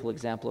beautiful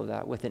example of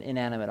that with an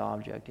inanimate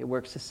object. It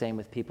works the same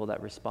with people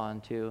that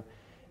respond to.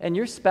 And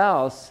your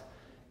spouse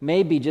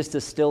may be just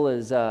as still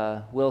as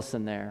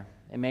Wilson there.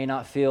 It may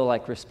not feel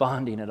like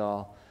responding at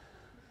all.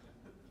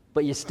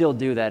 But you still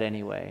do that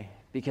anyway,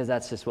 because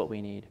that's just what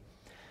we need.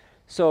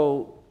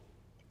 So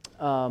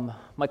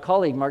my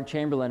colleague Mark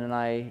Chamberlain and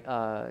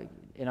I,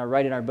 in our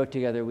writing our book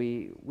together,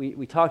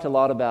 we talked a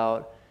lot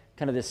about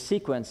kind of this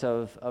sequence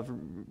of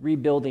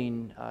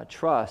rebuilding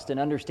trust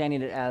and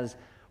understanding it as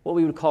what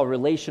we would call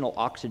relational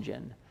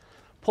oxygen.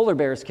 Polar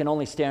bears can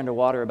only stay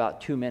underwater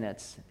about 2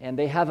 minutes, and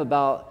they have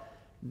about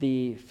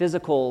the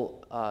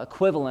physical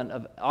equivalent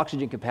of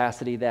oxygen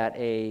capacity that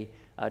a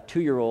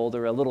 2-year-old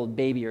or a little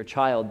baby or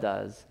child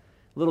does.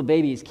 Little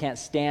babies can't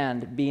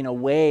stand being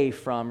away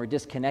from or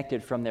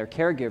disconnected from their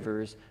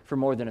caregivers for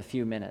more than a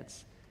few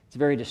minutes. It's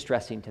very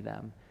distressing to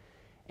them.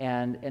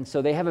 And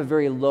so they have a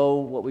very low,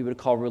 what we would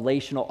call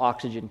relational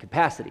oxygen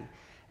capacity.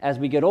 As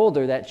we get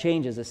older, that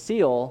changes. A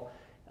seal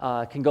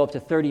can go up to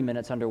 30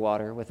 minutes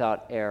underwater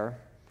without air.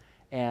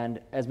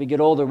 And as we get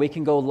older, we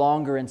can go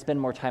longer and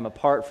spend more time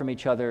apart from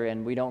each other,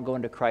 and we don't go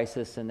into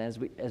crisis. And as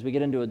we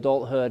get into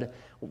adulthood,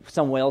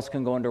 some whales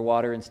can go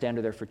underwater and stay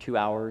under there for 2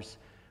 hours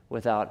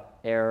without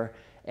air.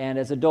 And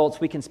as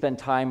adults, we can spend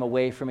time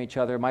away from each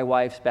other. My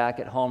wife's back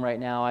at home right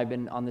now. I've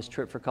been on this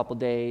trip for a couple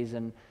days,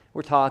 and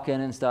we're talking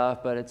and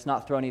stuff, but it's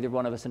not throwing either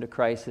one of us into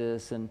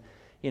crisis and,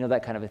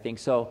 that kind of a thing.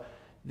 So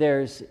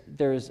there's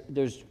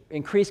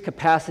increased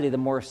capacity the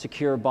more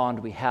secure bond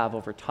we have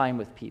over time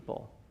with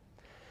people.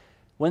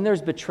 When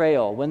there's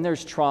betrayal, when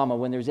there's trauma,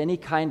 when there's any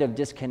kind of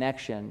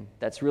disconnection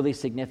that's really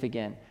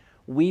significant,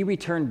 we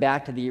return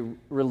back to the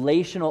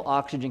relational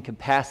oxygen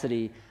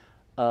capacity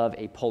of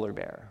a polar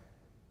bear.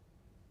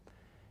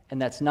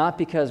 And that's not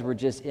because we're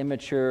just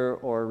immature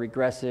or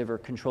regressive or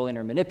controlling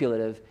or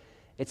manipulative.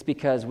 It's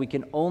because we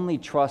can only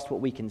trust what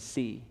we can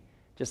see,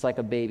 just like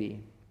a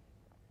baby.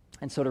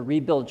 And so to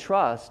rebuild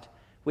trust,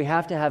 we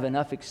have to have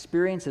enough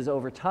experiences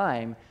over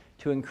time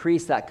to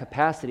increase that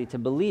capacity to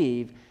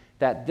believe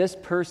that this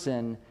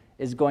person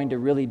is going to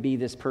really be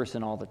this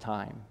person all the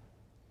time.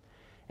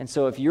 And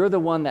so if you're the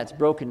one that's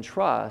broken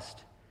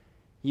trust,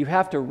 you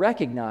have to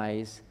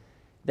recognize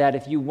that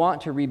if you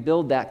want to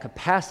rebuild that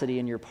capacity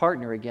in your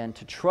partner again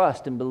to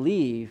trust and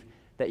believe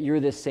that you're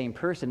this same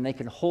person, they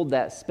can hold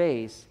that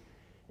space,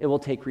 it will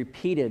take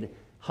repeated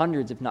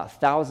hundreds, if not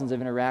thousands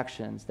of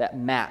interactions that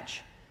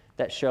match,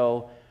 that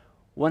show,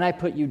 when I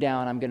put you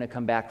down, I'm going to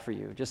come back for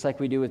you, just like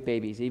we do with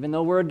babies. Even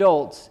though we're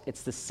adults,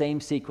 it's the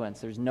same sequence.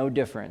 There's no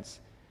difference.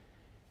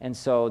 And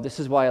so this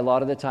is why a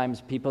lot of the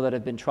times people that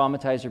have been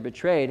traumatized or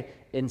betrayed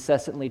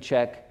incessantly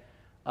check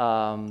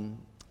phone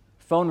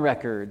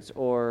records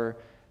or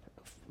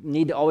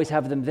need to always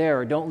have them there,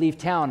 or don't leave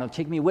town, or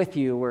take me with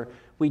you, or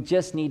we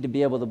just need to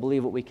be able to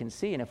believe what we can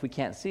see, and if we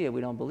can't see it,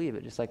 we don't believe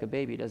it, just like a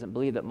baby doesn't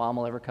believe that mom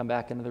will ever come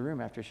back into the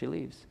room after she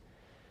leaves.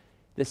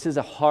 This is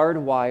a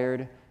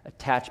hardwired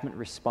attachment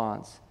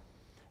response,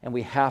 and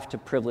we have to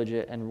privilege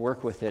it and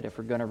work with it if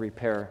we're going to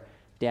repair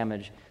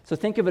damage. So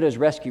think of it as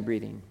rescue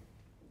breathing.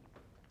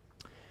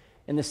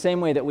 In the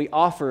same way that we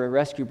offer a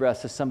rescue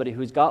breath to somebody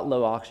who's got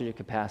low oxygen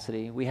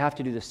capacity, we have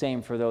to do the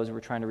same for those we're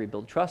trying to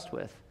rebuild trust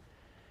with.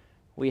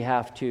 We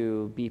have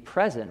to be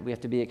present. We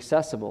have to be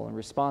accessible and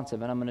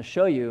responsive. And I'm going to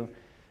show you,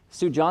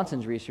 Sue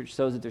Johnson's research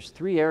shows that there's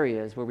 3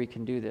 areas where we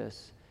can do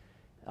this.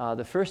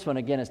 The first one,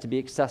 again, is to be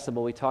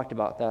accessible. We talked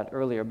about that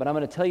earlier, but I'm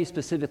going to tell you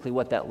specifically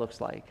what that looks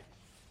like.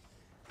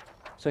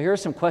 So here are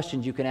some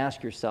questions you can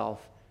ask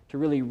yourself to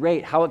really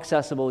rate how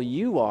accessible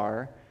you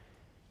are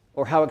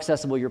or how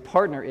accessible your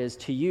partner is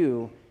to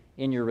you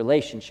in your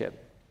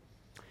relationship.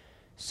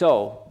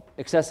 So,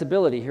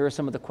 accessibility, here are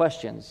some of the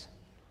questions.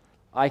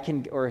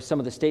 Or some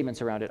of the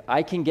statements around it.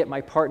 I can get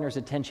my partner's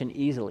attention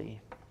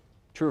easily.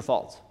 True or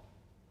false?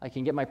 I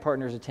can get my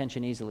partner's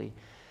attention easily.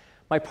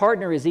 My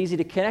partner is easy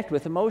to connect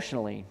with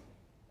emotionally.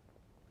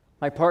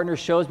 My partner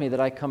shows me that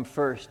I come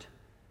first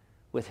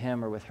with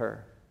him or with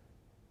her.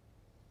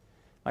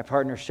 My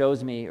partner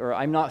shows me, or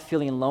I'm not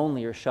feeling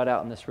lonely or shut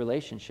out in this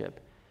relationship,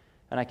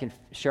 and I can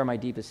share my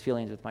deepest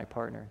feelings with my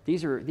partner.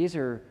 These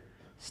are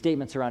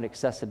statements around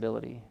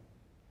accessibility.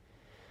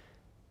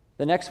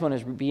 The next one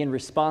is being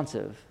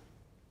responsive,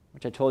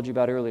 which I told you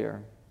about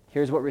earlier.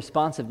 Here's what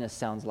responsiveness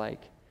sounds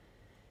like.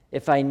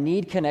 If I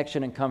need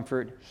connection and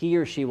comfort, he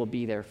or she will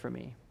be there for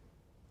me.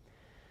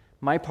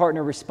 My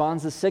partner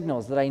responds to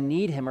signals that I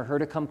need him or her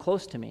to come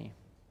close to me.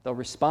 They'll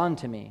respond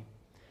to me.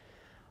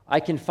 I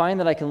can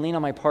find that I can lean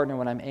on my partner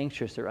when I'm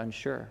anxious or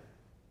unsure.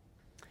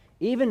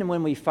 Even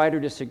when we fight or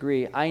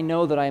disagree, I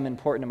know that I am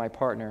important to my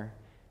partner,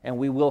 and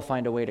we will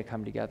find a way to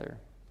come together.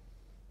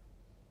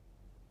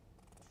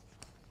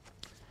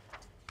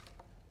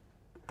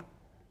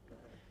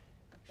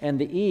 And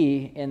the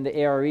E in the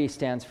ARE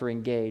stands for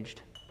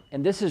engaged.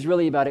 And this is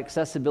really about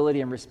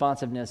accessibility and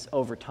responsiveness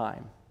over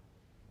time.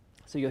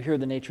 So you'll hear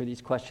the nature of these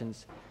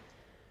questions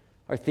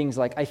are things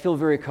like, I feel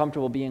very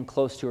comfortable being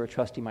close to or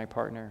trusting my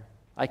partner.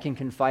 I can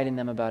confide in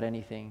them about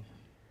anything.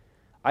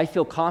 I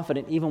feel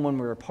confident even when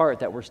we're apart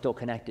that we're still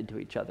connected to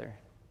each other.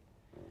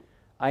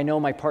 I know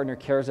my partner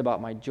cares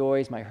about my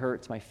joys, my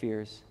hurts, my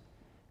fears,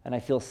 and I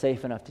feel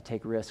safe enough to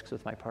take risks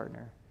with my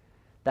partner.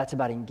 That's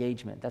about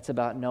engagement. That's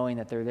about knowing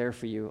that they're there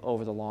for you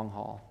over the long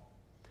haul.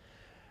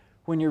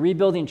 When you're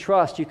rebuilding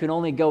trust, you can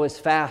only go as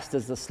fast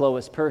as the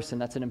slowest person.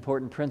 That's an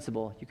important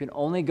principle. You can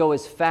only go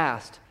as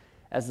fast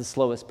as the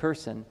slowest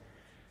person.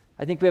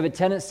 I think we have a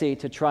tendency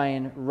to try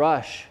and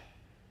rush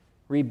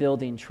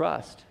rebuilding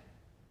trust.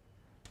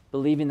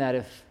 believing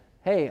that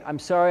hey, I'm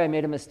sorry I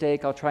made a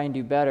mistake, I'll try and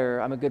do better,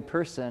 I'm a good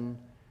person.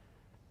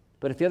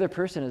 But if the other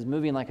person is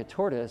moving like a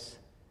tortoise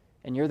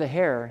and you're the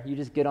hare, you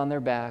just get on their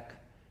back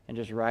and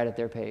just ride at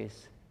their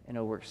pace, and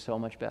it'll work so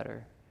much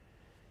better.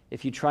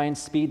 If you try and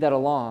speed that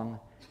along,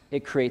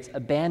 it creates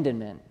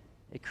abandonment,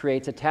 it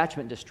creates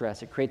attachment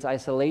distress, it creates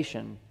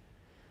isolation.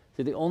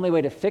 So the only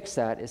way to fix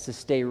that is to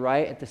stay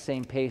right at the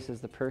same pace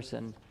as the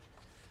person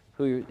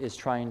who is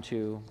trying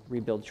to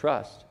rebuild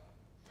trust.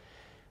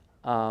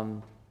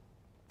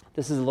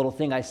 This is a little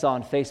thing I saw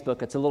on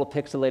Facebook. It's a little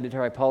pixelated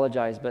here, I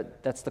apologize,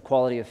 but that's the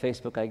quality of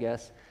Facebook, I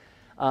guess.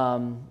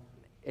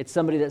 It's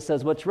somebody that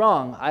says, "What's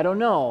wrong? I don't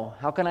know.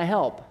 How can I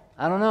help?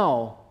 I don't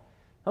know."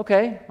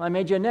 Okay, I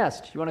made you a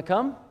nest. You want to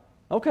come?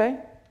 Okay.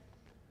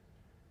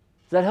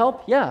 Does that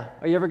help? Yeah.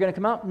 Are you ever going to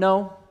come out?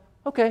 No.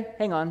 Okay,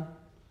 hang on.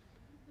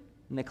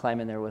 And they climb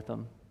in there with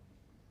them.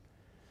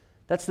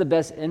 That's the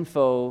best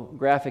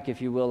infographic,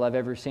 if you will, I've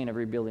ever seen of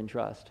rebuilding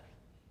trust,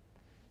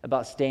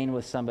 about staying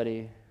with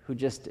somebody who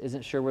just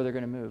isn't sure where they're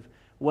going to move.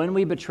 When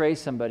we betray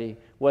somebody,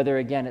 whether,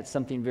 again, it's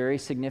something very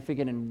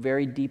significant and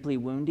very deeply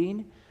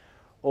wounding,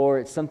 or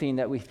it's something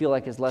that we feel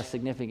like is less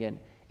significant,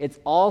 it's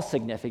all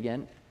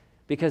significant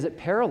because it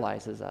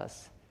paralyzes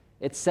us.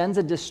 It sends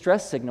a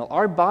distress signal.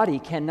 Our body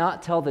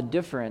cannot tell the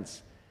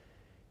difference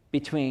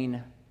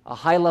between a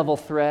high-level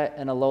threat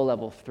and a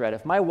low-level threat.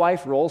 If my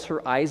wife rolls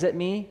her eyes at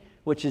me,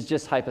 which is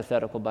just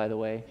hypothetical, by the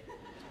way,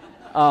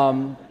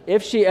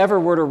 if she ever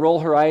were to roll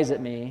her eyes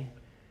at me,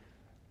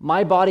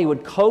 my body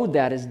would code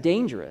that as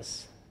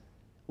dangerous.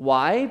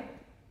 Why?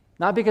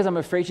 Not because I'm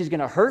afraid she's going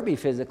to hurt me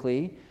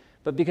physically,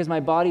 but because my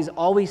body's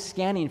always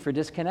scanning for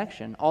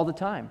disconnection all the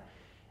time.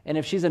 And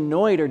if she's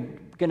annoyed or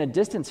going to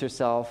distance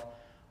herself,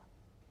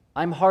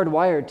 I'm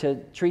hardwired to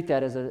treat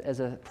that as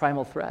a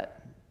primal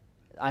threat.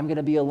 I'm going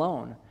to be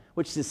alone,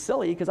 which is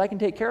silly because I can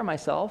take care of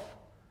myself.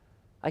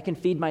 I can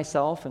feed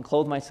myself and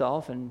clothe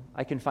myself, and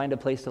I can find a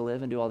place to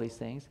live and do all these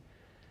things.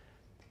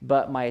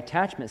 But my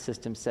attachment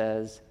system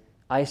says,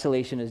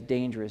 isolation is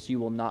dangerous, you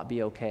will not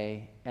be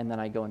okay, and then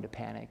I go into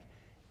panic.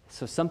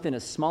 So something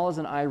as small as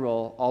an eye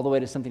roll, all the way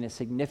to something as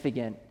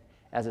significant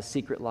as a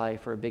secret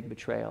life or a big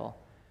betrayal,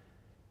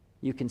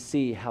 you can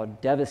see how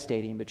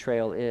devastating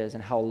betrayal is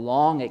and how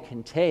long it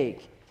can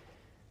take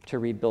to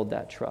rebuild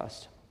that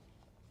trust.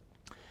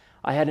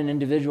 I had an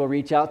individual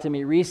reach out to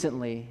me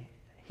recently.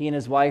 He and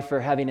his wife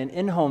are having an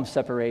in-home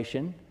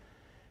separation,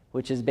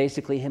 which is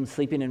basically him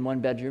sleeping in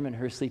one bedroom and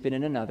her sleeping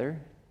in another,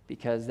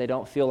 because they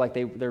don't feel like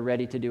they're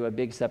ready to do a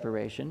big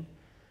separation.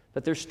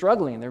 But they're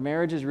struggling. Their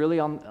marriage is really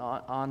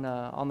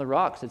on the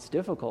rocks. It's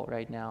difficult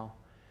right now.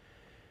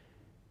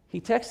 He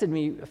texted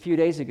me a few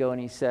days ago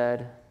and he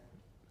said,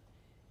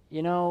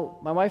 "You know,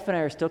 my wife and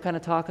I are still kind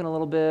of talking a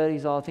little bit.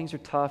 Things are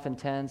tough and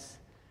tense,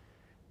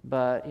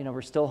 but,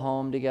 we're still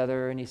home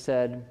together." And he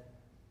said,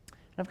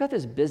 "I've got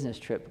this business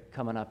trip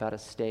coming up out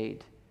of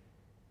state,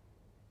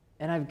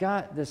 and I've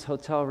got this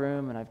hotel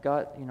room, and I've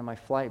got, my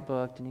flight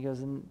booked." And he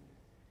goes, "And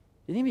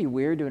isn't it be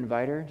weird to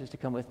invite her just to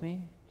come with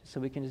me, just so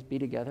we can just be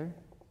together?"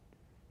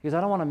 He goes,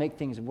 "I don't want to make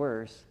things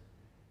worse."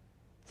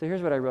 So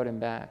here's what I wrote him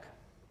back.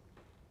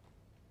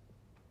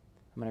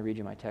 I'm going to read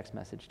you my text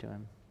message to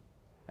him.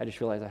 I just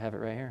realized I have it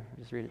right here. I'll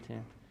just read it to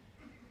you.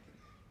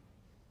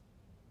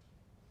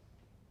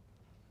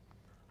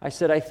 I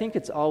said, "I think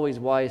it's always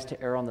wise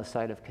to err on the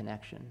side of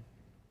connection.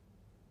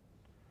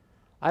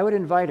 I would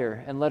invite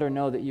her and let her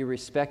know that you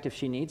respect if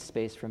she needs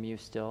space from you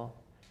still,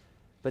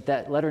 but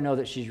let her know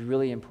that she's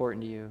really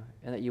important to you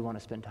and that you want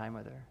to spend time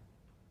with her."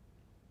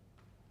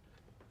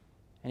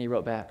 And he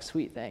wrote back,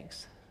 "Sweet,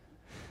 thanks."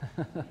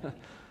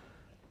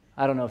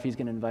 I don't know if he's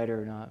going to invite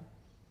her or not.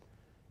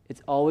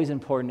 It's always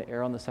important to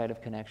err on the side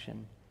of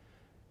connection.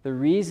 The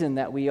reason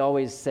that we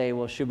always say,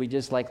 well, should we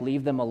just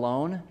leave them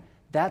alone?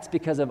 That's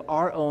because of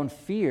our own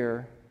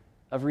fear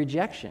of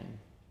rejection.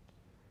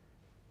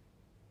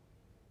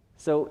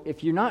 So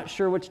if you're not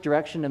sure which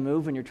direction to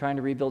move when you're trying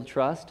to rebuild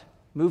trust,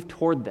 move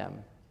toward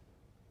them,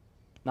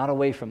 not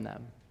away from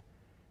them.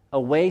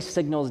 Away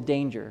signals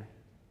danger.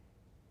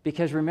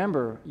 Because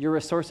remember, you're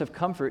a source of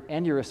comfort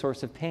and you're a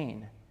source of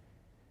pain.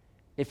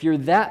 If you're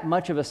that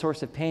much of a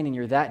source of pain and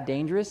you're that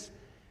dangerous,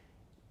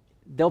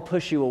 they'll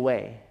push you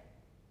away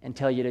and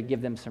tell you to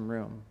give them some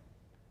room.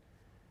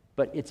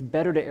 But it's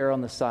better to err on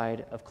the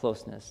side of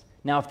closeness.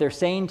 Now, if they're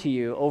saying to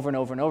you over and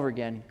over and over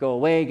again, "Go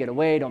away, get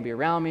away, don't be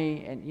around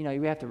me," and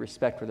you have to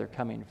respect where they're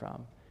coming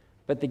from.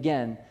 But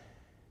again,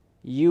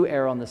 you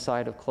err on the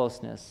side of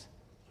closeness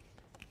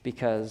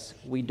because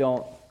we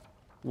don't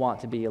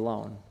want to be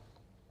alone.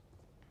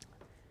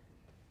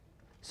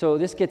 So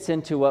this gets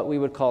into what we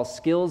would call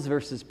skills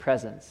versus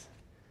presence.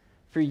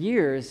 For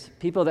years,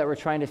 people that were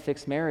trying to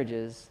fix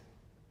marriages,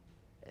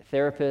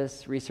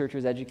 therapists,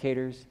 researchers,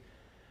 educators,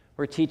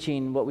 were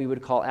teaching what we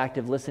would call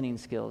active listening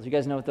skills. You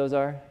guys know what those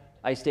are?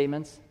 I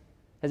statements?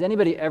 Has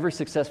anybody ever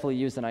successfully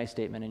used an I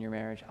statement in your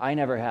marriage? I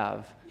never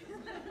have.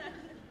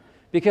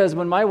 Because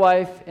when my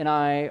wife and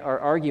I are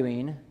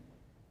arguing,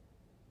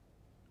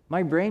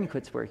 my brain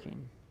quits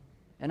working.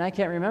 And I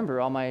can't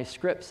remember all my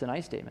scripts and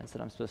I statements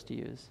that I'm supposed to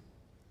use.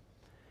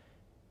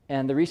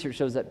 And the research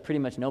shows that pretty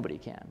much nobody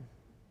can,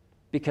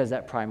 because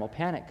that primal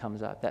panic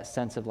comes up, that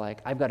sense of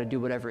like, I've got to do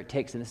whatever it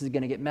takes, and this is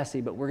going to get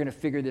messy, but we're going to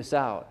figure this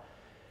out.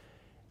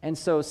 And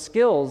so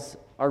skills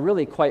are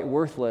really quite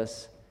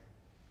worthless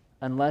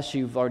unless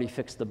you've already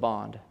fixed the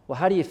bond. Well,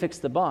 how do you fix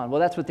the bond? Well,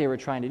 that's what they were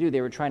trying to do.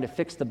 They were trying to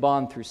fix the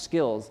bond through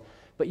skills.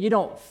 But you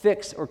don't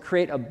fix or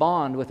create a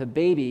bond with a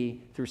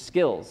baby through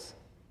skills.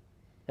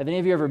 Have any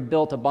of you ever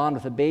built a bond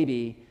with a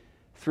baby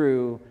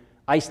through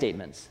I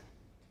statements?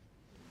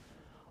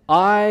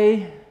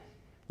 I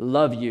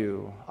love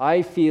you.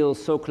 I feel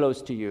so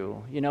close to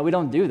you. You know, we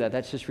don't do that.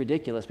 That's just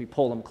ridiculous. We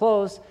pull them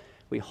close,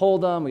 we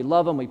hold them, we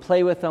love them, we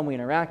play with them, we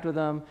interact with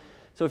them.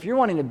 So if you're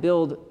wanting to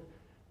build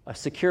a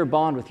secure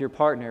bond with your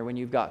partner when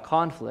you've got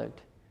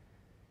conflict,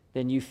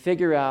 then you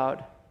figure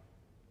out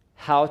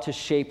how to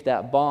shape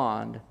that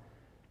bond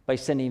by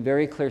sending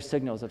very clear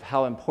signals of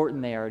how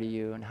important they are to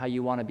you and how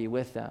you want to be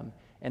with them.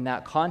 And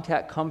that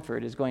contact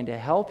comfort is going to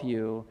help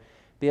you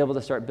be able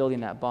to start building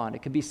that bond.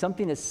 It could be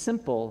something as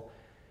simple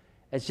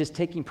as just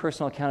taking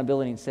personal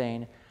accountability and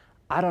saying,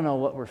 I don't know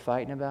what we're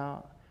fighting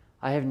about.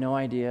 I have no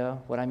idea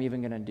what I'm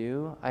even going to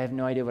do. I have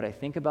no idea what I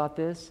think about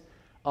this.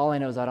 All I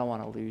know is I don't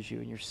want to lose you,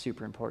 and you're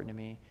super important to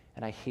me,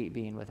 and I hate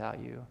being without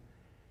you.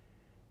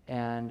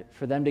 And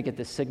for them to get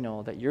the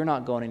signal that you're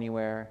not going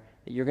anywhere,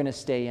 that you're going to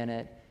stay in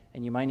it,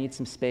 and you might need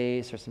some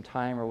space or some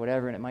time or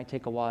whatever, and it might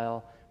take a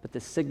while, but the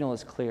signal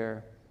is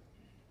clear.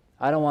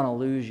 I don't want to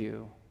lose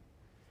you.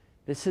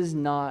 This is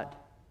not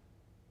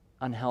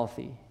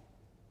unhealthy.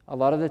 A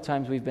lot of the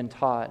times we've been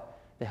taught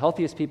the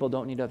healthiest people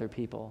don't need other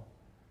people.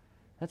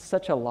 That's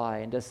such a lie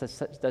and does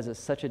us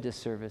such a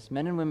disservice.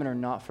 Men and women are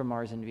not from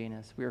Mars and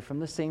Venus. We are from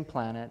the same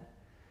planet.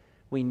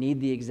 We need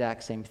the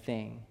exact same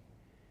thing.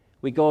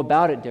 We go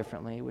about it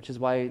differently, which is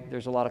why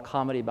there's a lot of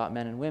comedy about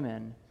men and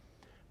women,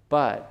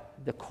 but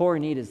the core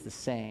need is the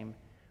same,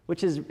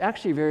 which is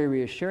actually very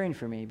reassuring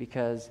for me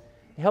because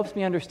it helps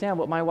me understand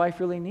what my wife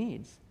really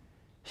needs.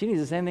 She needs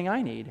the same thing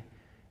I need.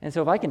 And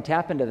so if I can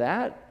tap into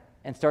that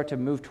and start to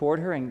move toward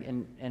her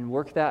and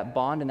work that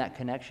bond and that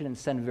connection and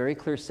send very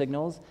clear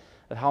signals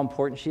of how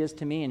important she is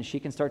to me, and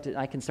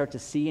I can start to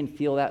see and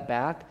feel that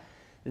back,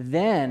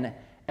 then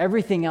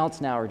everything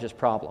else now are just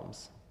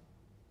problems.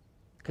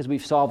 Because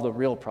we've solved the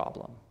real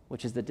problem,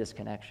 which is the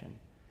disconnection.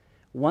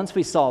 Once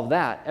we solve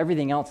that,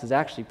 everything else is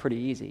actually pretty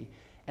easy.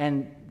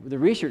 And the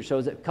research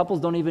shows that couples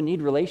don't even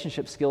need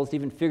relationship skills to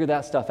even figure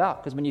that stuff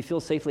out. Because when you feel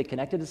safely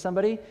connected to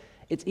somebody,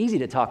 it's easy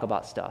to talk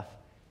about stuff.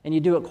 And you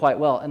do it quite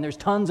well. And there's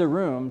tons of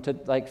room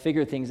to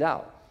figure things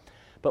out.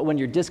 But when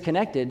you're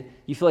disconnected,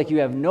 you feel like you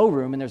have no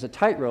room and there's a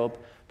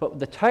tightrope. But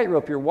the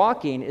tightrope you're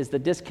walking is the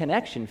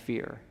disconnection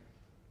fear.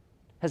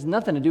 It has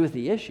nothing to do with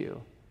the issue.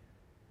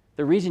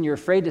 The reason you're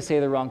afraid to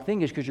say the wrong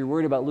thing is because you're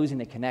worried about losing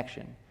the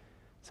connection.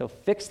 So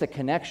fix the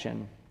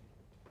connection,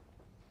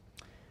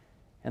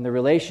 and the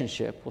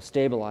relationship will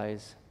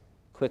stabilize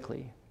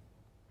quickly.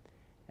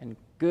 And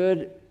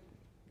good,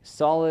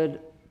 solid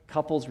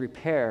couples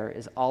repair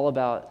is all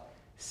about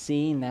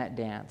seeing that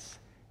dance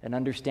and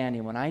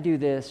understanding when I do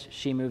this,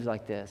 she moves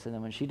like this. And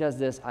then when she does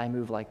this, I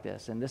move like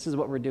this. And this is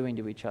what we're doing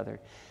to each other.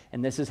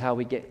 And this is how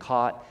we get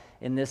caught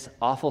in this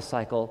awful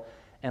cycle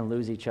and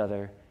lose each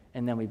other.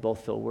 And then we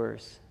both feel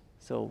worse.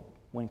 So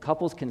when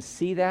couples can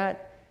see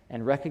that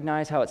and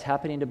recognize how it's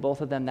happening to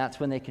both of them, that's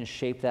when they can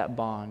shape that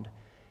bond.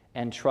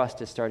 And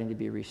trust is starting to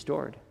be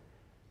restored.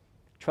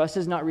 Trust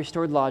is not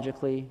restored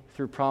logically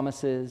through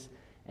promises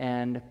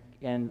and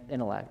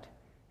intellect.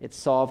 It's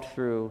solved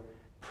through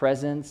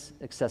presence,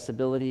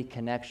 accessibility,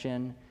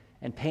 connection,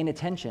 and paying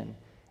attention,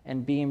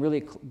 and being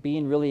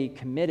really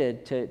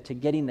committed to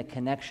getting the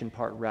connection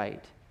part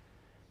right.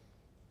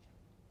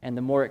 And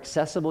the more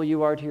accessible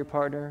you are to your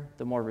partner,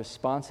 the more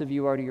responsive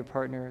you are to your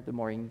partner, the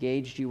more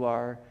engaged you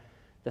are,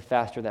 the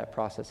faster that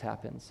process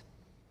happens.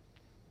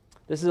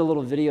 This is a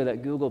little video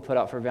that Google put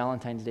out for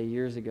Valentine's Day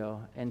years ago,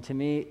 and to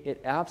me,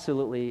 it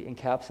absolutely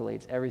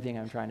encapsulates everything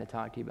I'm trying to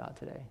talk to you about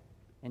today.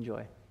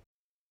 Enjoy.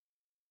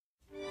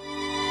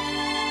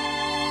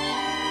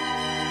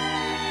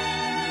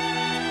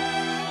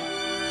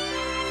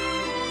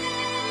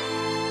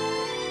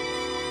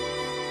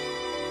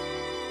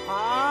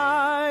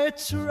 I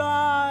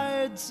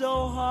tried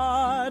so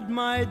hard,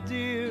 my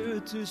dear,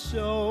 to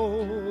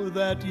show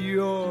that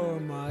you're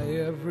my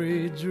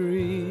every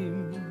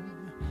dream.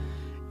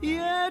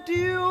 Yet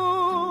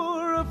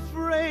you're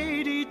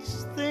afraid each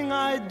thing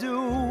I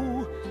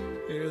do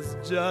is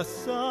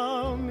just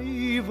some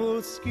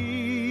evil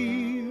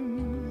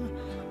scheme.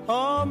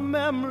 A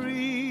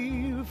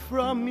memory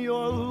from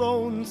your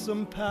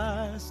lonesome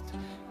past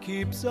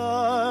keeps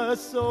us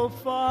so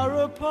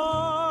far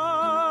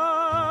apart.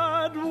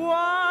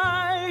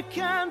 Why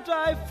can't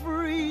I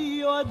free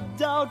your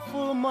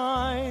doubtful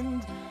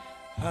mind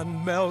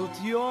and melt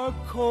your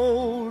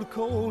cold,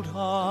 cold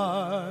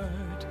heart?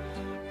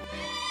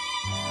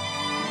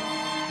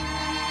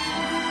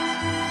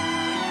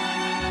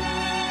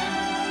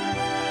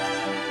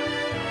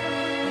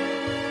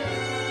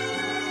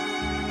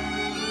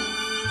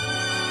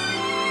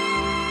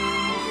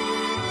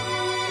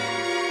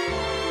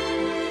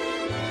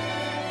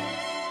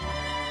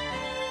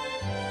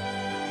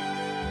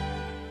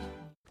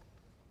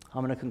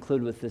 I'm going to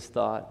conclude with this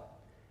thought.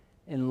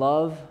 In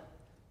love,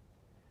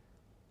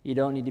 you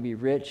don't need to be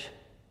rich,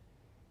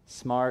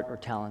 smart, or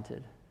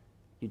talented.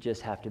 You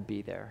just have to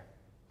be there.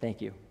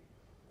 Thank you.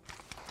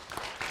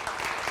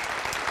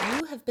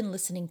 You have been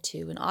listening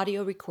to an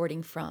audio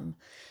recording from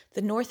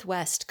the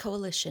Northwest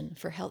Coalition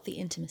for Healthy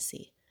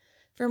Intimacy.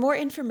 For more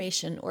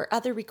information or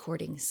other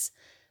recordings,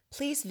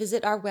 please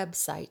visit our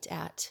website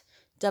at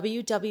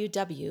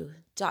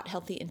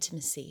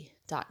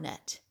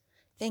www.healthyintimacy.net.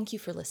 Thank you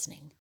for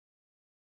listening.